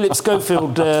sort of Philip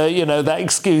Schofield, that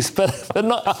excuse, but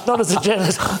not as a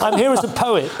journalist. I'm here as a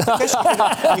poet.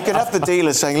 You could have the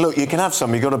dealer saying, look, you can have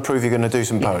some, you've got to prove you're going to do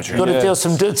some poetry. You've got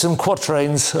to do some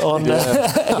quatrains on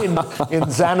in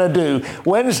Xanadu.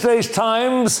 Wednesday's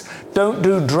Times, don't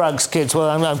do drugs, kids.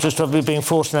 Well, I'm just being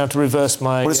forced now to reverse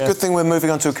my... Well, it's a good thing we're moving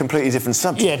on to a completely different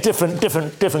subject. Yeah,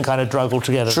 different kind of drug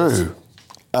altogether. True.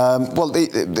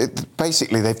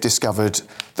 Basically, they've discovered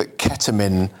that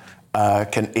ketamine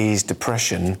can ease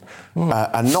depression,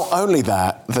 and not only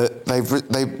that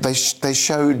they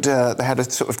showed they had a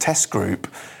sort of test group.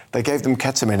 They gave them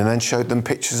ketamine and then showed them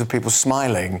pictures of people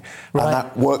smiling, and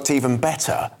that worked even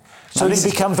better. So you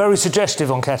become very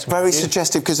suggestive on ketamine. Very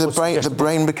suggestive, because the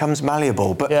brain becomes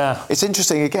malleable. But it's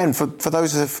interesting, again, for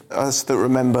those of us that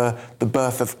remember the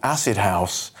birth of Acid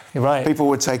House. Right. People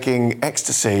were taking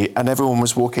ecstasy and everyone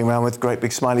was walking around with great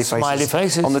big smiley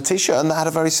faces on the T-shirt, and that had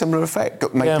a very similar effect.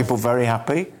 Made people very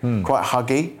happy, quite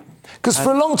huggy. Because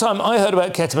for a long time I heard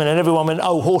about ketamine and everyone went,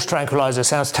 oh, horse tranquilizer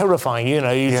sounds terrifying, you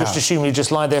just assume you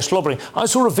just lie there slobbering. I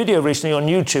saw a video recently on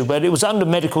YouTube where it was under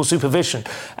medical supervision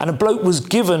and a bloke was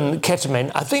given ketamine.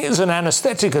 I think it was an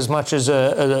anaesthetic as much as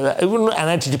an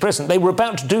antidepressant. They were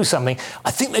about to do something.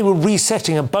 I think they were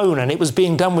resetting a bone and it was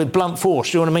being done with blunt force.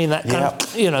 Do you know what I mean? That kind of,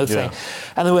 thing.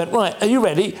 And they went, right, are you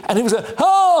ready? And he was like,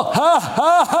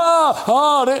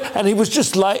 and he was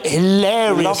just like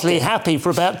hilariously happy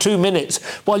for about 2 minutes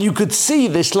while you could see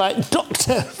this like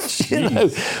doctor,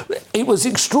 it was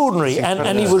extraordinary,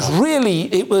 and he was really,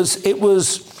 it was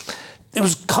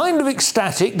kind of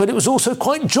ecstatic, but it was also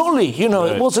quite jolly,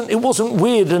 It wasn't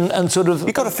weird and sort of.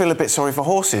 You've got to feel a bit sorry for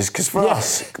horses, because for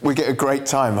us, we get a great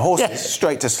time. Horses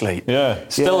straight to sleep.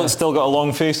 It's still got a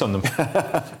long face on them.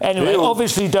 Anyway,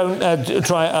 obviously don't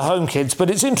try it at home, kids. But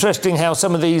it's interesting how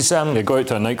some of these. Go out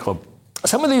to a nightclub.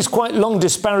 Some of these quite long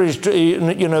disparaged,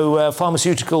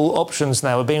 pharmaceutical options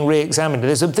now are being re-examined.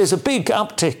 There's a big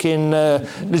uptick in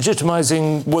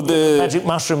legitimising magic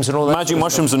mushrooms and all that. Magic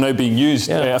mushrooms are now being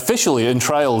used officially in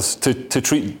trials to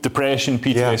treat depression,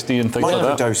 PTSD and things like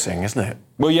that. Dosing, isn't it?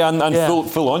 Well, and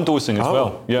full-on dosing as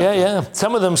well. Yeah.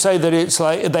 Some of them say that it's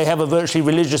like they have a virtually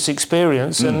religious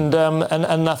experience and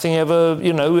nothing ever,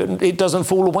 it doesn't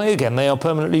fall away again. They are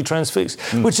permanently transfixed.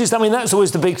 Which is, that's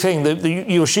always the big thing.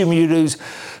 You assume you use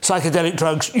psychedelic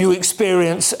drugs, you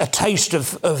experience a taste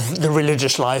of the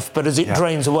religious life, but as it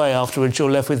drains away afterwards,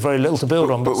 you're left with very little to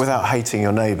build on. But without hating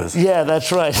your neighbours. Yeah,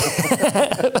 that's right.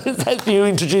 You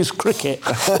introduce cricket.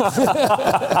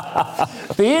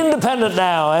 The Independent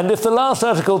now, and if the last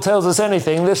article tells us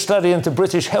anything, this study into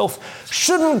British health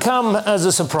shouldn't come as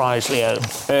a surprise, Leo.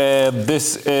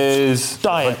 This is...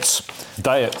 Diets.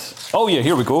 Oh yeah,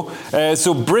 here we go.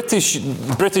 So British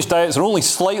diets are only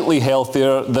slightly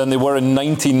healthier than they were in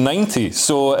 1990.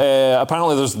 So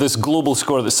apparently there's this global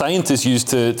score that scientists use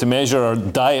to measure our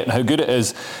diet and how good it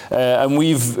is, and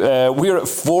we're at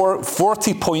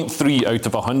 40.3 out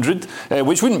of 100,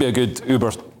 which wouldn't be a good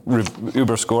Uber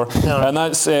score, and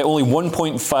that's only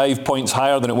 1.5 points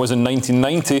higher than it was in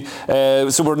 1990.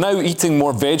 So we're now eating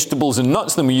more vegetables and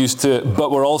nuts than we used to,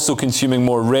 but we're also consuming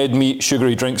more red meat,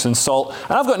 sugary drinks and salt.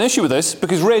 And I've got an issue with this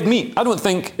because red meat I don't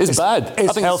think is bad.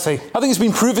 It's healthy. I think it's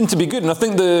been proven to be good, and I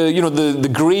think the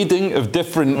grading of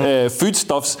different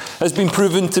foodstuffs has been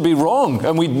proven to be wrong,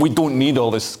 and we don't need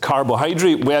all this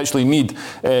carbohydrate. We actually need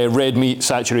red meat,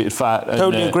 saturated fat. And,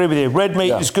 totally agree with you. Red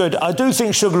meat is good. I do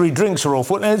think sugary drinks are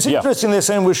awful. And it's interesting they're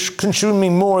saying we're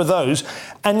consuming more of those,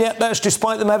 and yet that's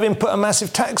despite them having put a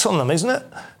massive tax on them, isn't it?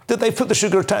 Did they put the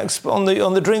sugar tax on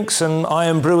the drinks, and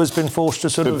Iron Brew has been forced to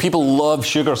sort of... People love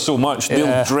sugar so much,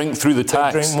 they'll drink through the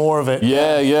tax. They'll drink more of it.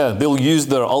 Yeah. They'll use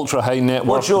their ultra-high net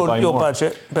worth to buy more. What's your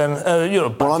budget, Ben?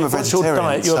 Well, I'm a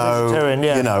vegetarian, You're a vegetarian,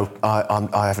 yeah. You know,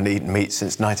 I haven't eaten meat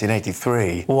since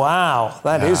 1983. Wow,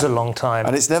 that is a long time.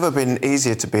 And it's never been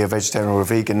easier to be a vegetarian or a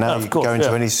vegan. Now you can go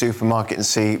into any supermarket and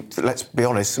see, let's be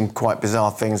honest, some quite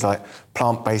bizarre things like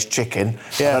plant-based chicken.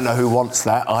 I don't know who wants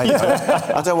that either.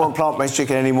 I don't want plant-based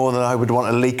chicken any more than I would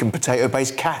want a leek and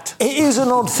potato-based cat. It is an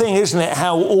odd thing, isn't it,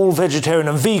 how all vegetarian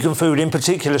and vegan food in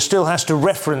particular still has to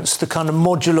reference the kind of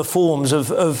modular forms of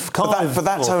carnivore. But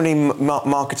that's only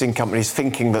marketing companies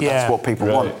thinking that that's what people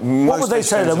want. What would they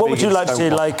say then? What would you like to see,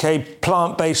 like a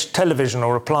plant-based television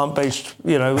or a plant-based,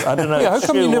 I don't know. How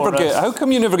come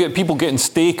you never get people getting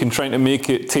steak and trying to make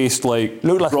it taste like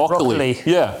broccoli?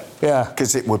 Yeah.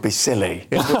 Because it would be silly.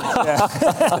 A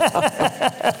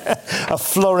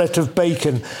floret of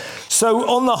bacon. So,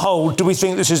 on the whole, do we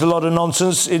think this is a lot of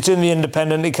nonsense? It's in The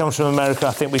Independent, it comes from America.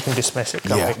 I think we can dismiss it,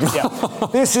 can't we? Yeah.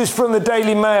 This is from the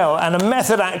Daily Mail, and a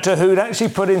method actor who'd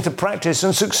actually put into practice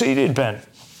and succeeded, Ben.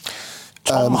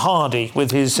 Tom Hardy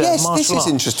with his martial arts. Yes, this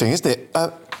is interesting, isn't it?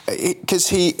 Because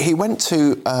he went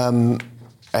to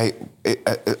a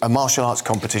martial arts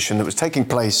competition that was taking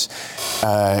place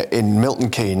in Milton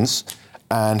Keynes,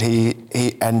 and he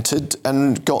entered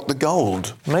and got the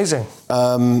gold. Amazing.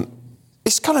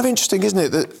 It's kind of interesting, isn't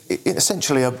it, that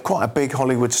essentially quite a big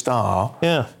Hollywood star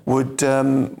would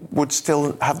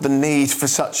still have the need for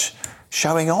such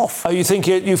showing off. Oh, you think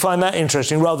you find that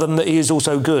interesting rather than that he is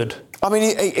also good? I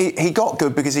mean, he got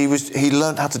good because he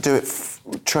learned how to do it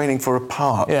training for a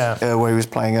part where he was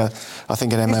playing I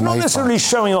think an MMA He's not necessarily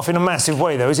showing off in a massive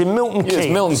way, though. He's in Milton Keynes.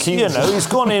 It's Milton Keynes. He's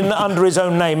gone in under his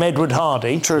own name, Edward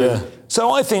Hardy. True. Yeah.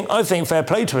 So I think fair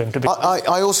play to him.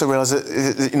 I also realise that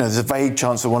there's a vague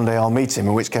chance that one day I'll meet him,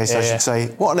 in which case I should say,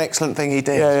 what an excellent thing he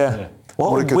did. Yeah.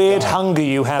 What a weird hunger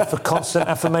you have for constant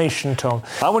affirmation, Tom.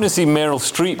 I want to see Meryl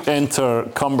Streep enter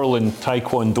Cumberland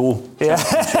Taekwondo. Yeah.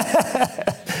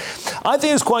 I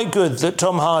think it's quite good that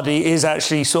Tom Hardy is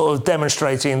actually sort of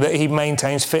demonstrating that he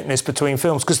maintains fitness between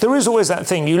films, because there is always that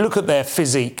thing, you look at their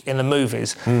physique in the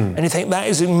movies and you think that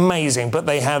is amazing, but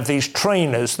they have these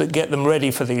trainers that get them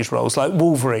ready for these roles, like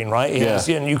Wolverine, right?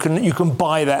 And you can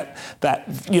buy that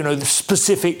the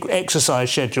specific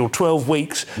exercise schedule, 12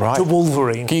 weeks to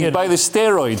Wolverine. Can you buy the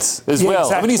steroids as well?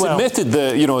 Exactly. I mean, he's admitted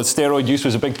that steroid use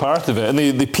was a big part of it, and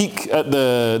they peak at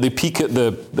the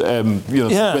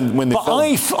when they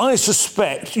film. I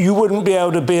suspect you wouldn't be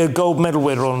able to be a gold medal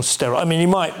winner on steroids. I mean, it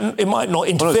might not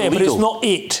interfere, but it's not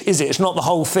it, is it? It's not the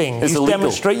whole thing. It's illegal.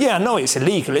 It's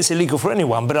illegal. It's illegal for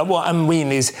anyone. But what I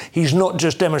mean is, he's not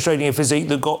just demonstrating a physique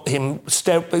that got him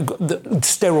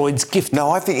steroids gifted. No,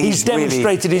 I think he's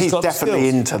demonstrated he's got definitely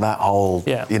skills. into that whole.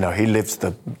 He lives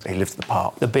the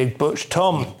part. The big butch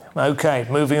Tom. OK,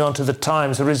 moving on to the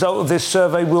Times. The result of this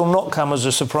survey will not come as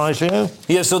a surprise to you.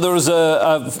 Yeah, so there was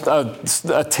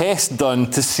a test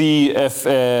done to see if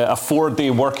a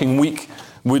 4-day working week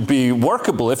would be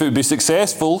workable, if it would be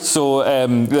successful. So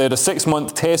they had a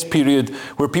 6-month test period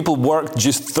where people worked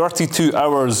just 32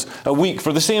 hours a week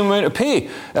for the same amount of pay,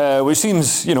 which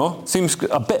seems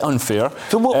a bit unfair.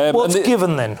 So what's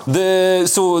given then?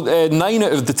 9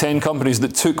 out of the 10 companies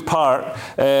that took part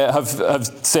have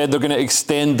said they're going to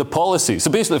extend the policy.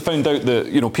 So basically found out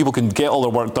that people can get all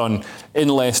their work done in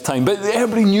less time, but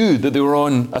everybody knew that they were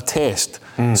on a test.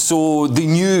 So they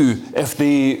knew if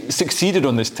they succeeded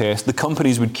on this test, the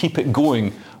companies would keep it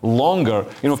going longer,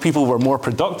 if people were more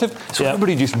productive. So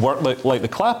everybody just worked like the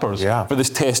clappers for this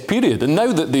test period. And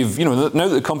now that they've, now that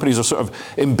the companies are sort of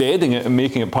embedding it and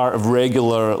making it part of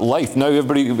regular life, now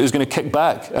everybody is going to kick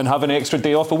back and have an extra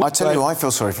day off a week. I tell you who I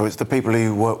feel sorry for, it's the people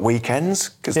who work weekends,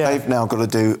 because they've now got to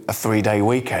do a 3-day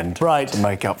weekend to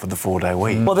make up for the 4-day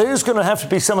week. Well, there is going to have to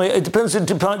be something. It depends.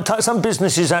 Some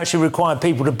businesses actually require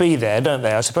people to be there, don't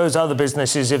they? I suppose other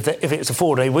businesses, if it's a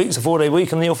 4-day week, it's a 4-day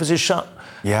week and the office is shut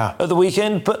at the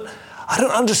weekend. But I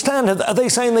don't understand. Are they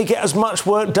saying they get as much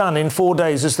work done in 4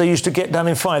 days as they used to get done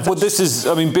in 5? Well, this is,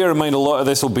 bear in mind, a lot of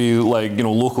this will be like,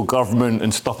 local government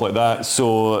and stuff like that.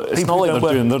 So it's not like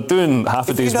they're doing half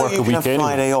a day's work a week anyway. If you can have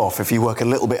Friday off, if you work a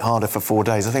little bit harder for 4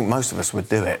 days, I think most of us would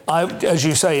do it. As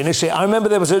you say, initially, I remember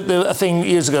there was a thing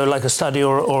years ago, like a study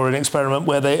or an experiment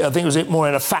where I think it was more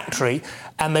in a factory,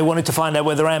 and they wanted to find out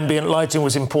whether ambient lighting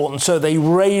was important. So they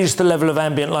raised the level of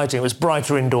ambient lighting. It was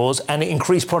brighter indoors, and it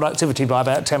increased productivity by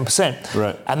about 10%.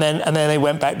 Right. And then they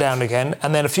went back down again.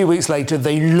 And then a few weeks later,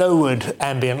 they lowered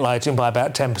ambient lighting by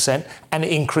about 10%, and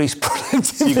it increased productivity.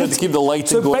 So you've got to keep the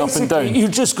lighting going up and down. You've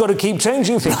just got to keep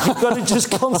changing things. You've got to just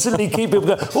constantly keep people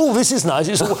going, oh, this is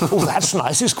nice. Oh, that's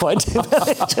nice. It's quite...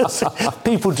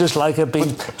 people just like a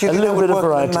little bit of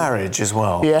variety. In marriage as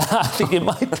well? Yeah, I think it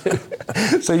might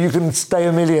do. So you can stay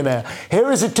a millionaire.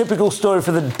 Here is a typical story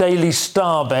for the Daily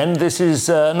Star, Ben. This is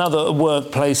another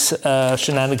workplace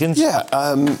shenanigans. Yeah,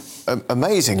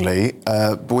 amazingly,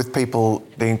 with the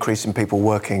increase in people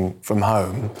working from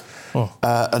home,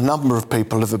 a number of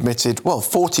people have admitted,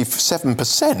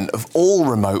 47% of all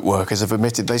remote workers have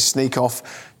admitted they sneak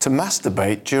off to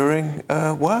masturbate during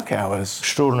work hours.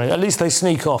 Extraordinary. At least they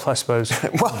sneak off, I suppose.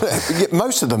 Well,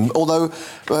 most of them, although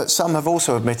some have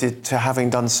also admitted to having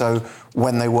done so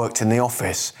when they worked in the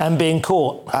office. And being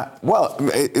caught.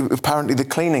 Apparently the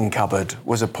cleaning cupboard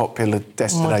was a popular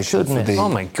destination for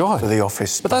the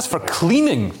office. But that's for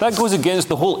cleaning. That goes against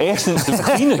the whole essence of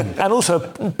cleaning. And also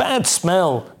bad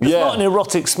smell. It's not an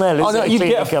erotic smell, is it? You'd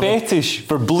get a fetish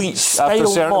for bleach after a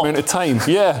certain amount of time.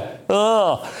 Yeah.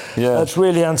 That's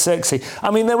really unsexy.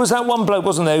 I mean, there was that one bloke,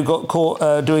 wasn't there, who got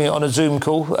caught doing it on a Zoom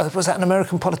call. Was that an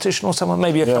American politician or someone?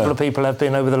 Maybe a couple of people have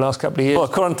been over the last couple of years. Well,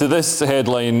 according to this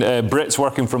headline, Brits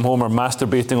working from home are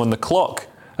masturbating on the clock.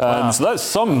 So that's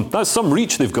some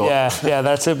reach they've got. Yeah,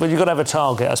 that's it. But you've got to have a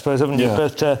target, I suppose, haven't you?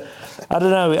 But I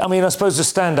don't know. I mean, I suppose the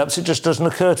stand-ups, it just doesn't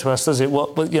occur to us, does it?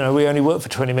 We only work for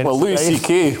 20 minutes. Well, Louis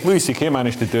C.K.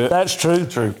 managed to do it. That's true.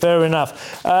 Fair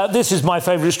enough. This is my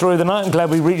favourite story of the night. I'm glad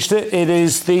we reached it. It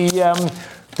is the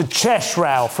chess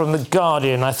row from The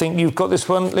Guardian. I think you've got this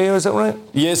one, Leo, is that right?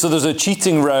 Yeah, so there's a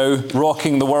cheating row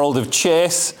rocking the world of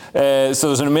chess. So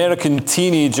there's an American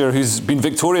teenager who's been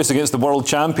victorious against the world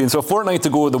champion. So a fortnight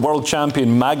ago, the world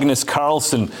champion Magnus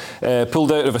Carlsen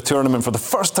pulled out of a tournament for the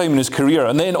first time in his career.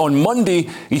 And then on Monday,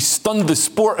 he stunned the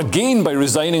sport again by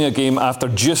resigning a game after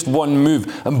just one move.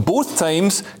 And both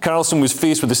times, Carlsen was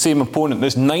faced with the same opponent,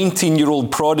 this 19-year-old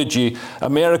prodigy,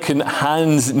 American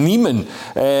Hans Niemann.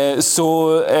 There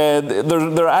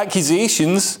are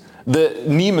accusations that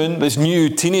Niemann, this new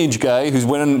teenage guy who's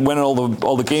winning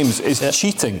all the games, is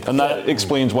cheating, and that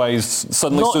explains why he's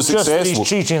suddenly so successful. Not just he's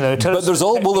cheating, though. But there's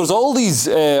all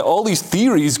these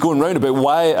theories going around about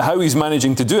how he's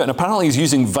managing to do it, and apparently he's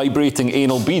using vibrating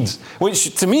anal beads,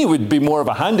 which to me would be more of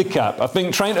a handicap. I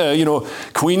think trying to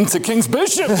queen to king's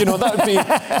bishop,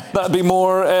 that'd be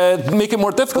more make it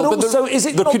more difficult. But also,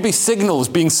 there could be signals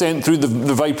being sent through the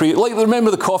vibrate. Like remember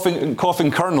the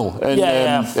coughing colonel in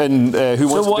Who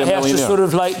Wants to Be a Millionaire? He has to sort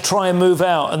of like try and move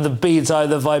out, and the beads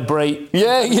either vibrate.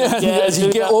 As you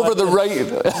get over the right.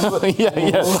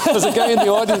 There's a guy in the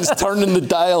audience turning the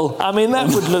dial. I mean, that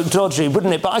would look dodgy,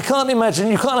 wouldn't it? But I can't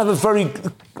imagine. You can't have a very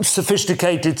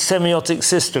sophisticated semiotic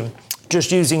system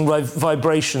just using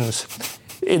vibrations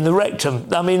in the rectum.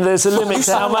 I mean, there's a limit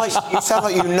to how much... You sound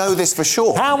like you know this for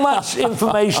sure. How much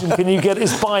information can you get?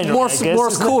 It's binary,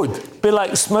 Morse code. Be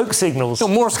like smoke signals. No,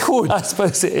 Morse code. I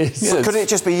suppose it is. Yes. Could it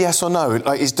just be yes or no?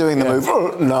 Like he's doing the move.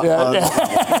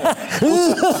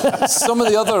 Some of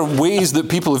the other ways that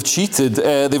people have cheated,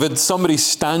 they've had somebody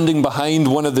standing behind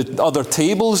one of the other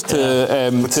tables to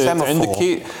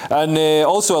indicate. And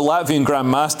also a Latvian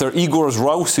grandmaster, Igor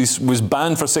Raus, was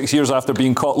banned for 6 years after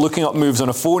being caught looking up moves on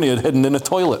a phone he had hidden in a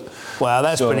toilet. Wow,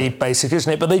 that's pretty basic,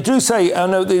 isn't it? But they do say, I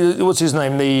know, what's his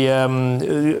name? The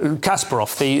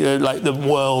Kasparov, the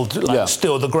world,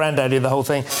 still the granddaddy of the whole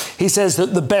thing. He says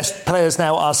that the best players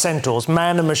now are centaurs,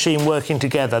 man and machine working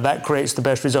together. That creates the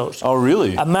best results. Oh,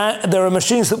 really? There are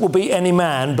machines that will beat any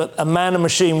man, but a man and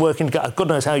machine working together, God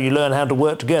knows how you learn how to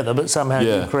work together, but somehow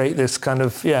you create this kind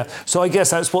of, So I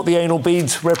guess that's what the anal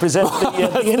beads represent,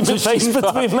 the interface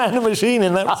between man and machine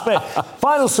in that respect.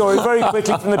 Final story, very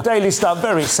quickly from the Daily Star.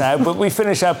 Very sad, but we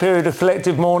finish our period of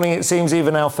collective mourning. It seems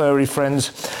even our furry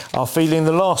friends are feeling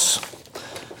the loss.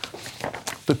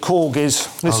 The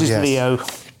corgis. This is yes. Leo.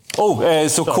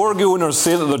 So corgi owners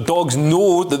say that their dogs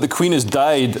know that the Queen has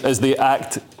died as they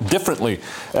act differently.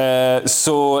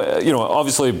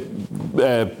 Obviously,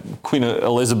 Queen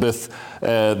Elizabeth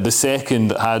II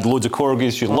had loads of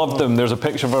corgis. She loved them. There's a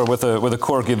picture of her with a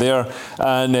corgi there.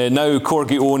 And now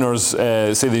corgi owners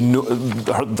say they know,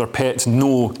 their pets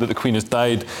know that the Queen has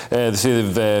died. They say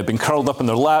they've been curled up in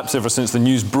their laps ever since the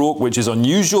news broke, which is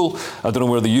unusual. I don't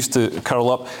know where they used to curl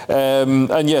up.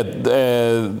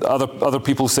 Other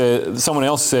people say, someone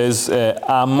else says,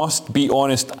 I must be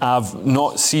honest, I've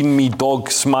not seen me dog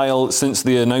smile since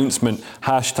the announcement.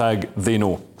 #they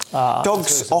know.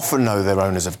 Dogs often know their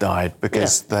owners have died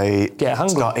because they get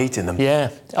hungry, start eating them.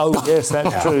 Yeah. Oh, yes,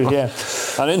 that's true, yeah.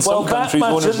 And in some countries,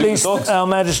 that much owners at least dogs. Our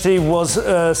Majesty was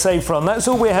saved from. That's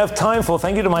all we have time for.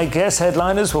 Thank you to my guest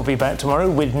headliners. We'll be back tomorrow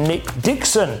with Nick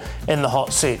Dixon in the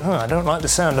hot seat. I don't like the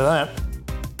sound of that.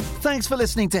 Thanks for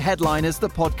listening to Headliners, the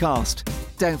podcast.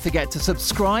 Don't forget to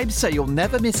subscribe so you'll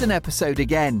never miss an episode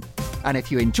again. And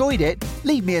if you enjoyed it,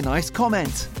 leave me a nice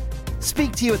comment.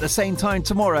 Speak to you at the same time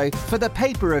tomorrow for the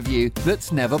paper review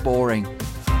that's never boring.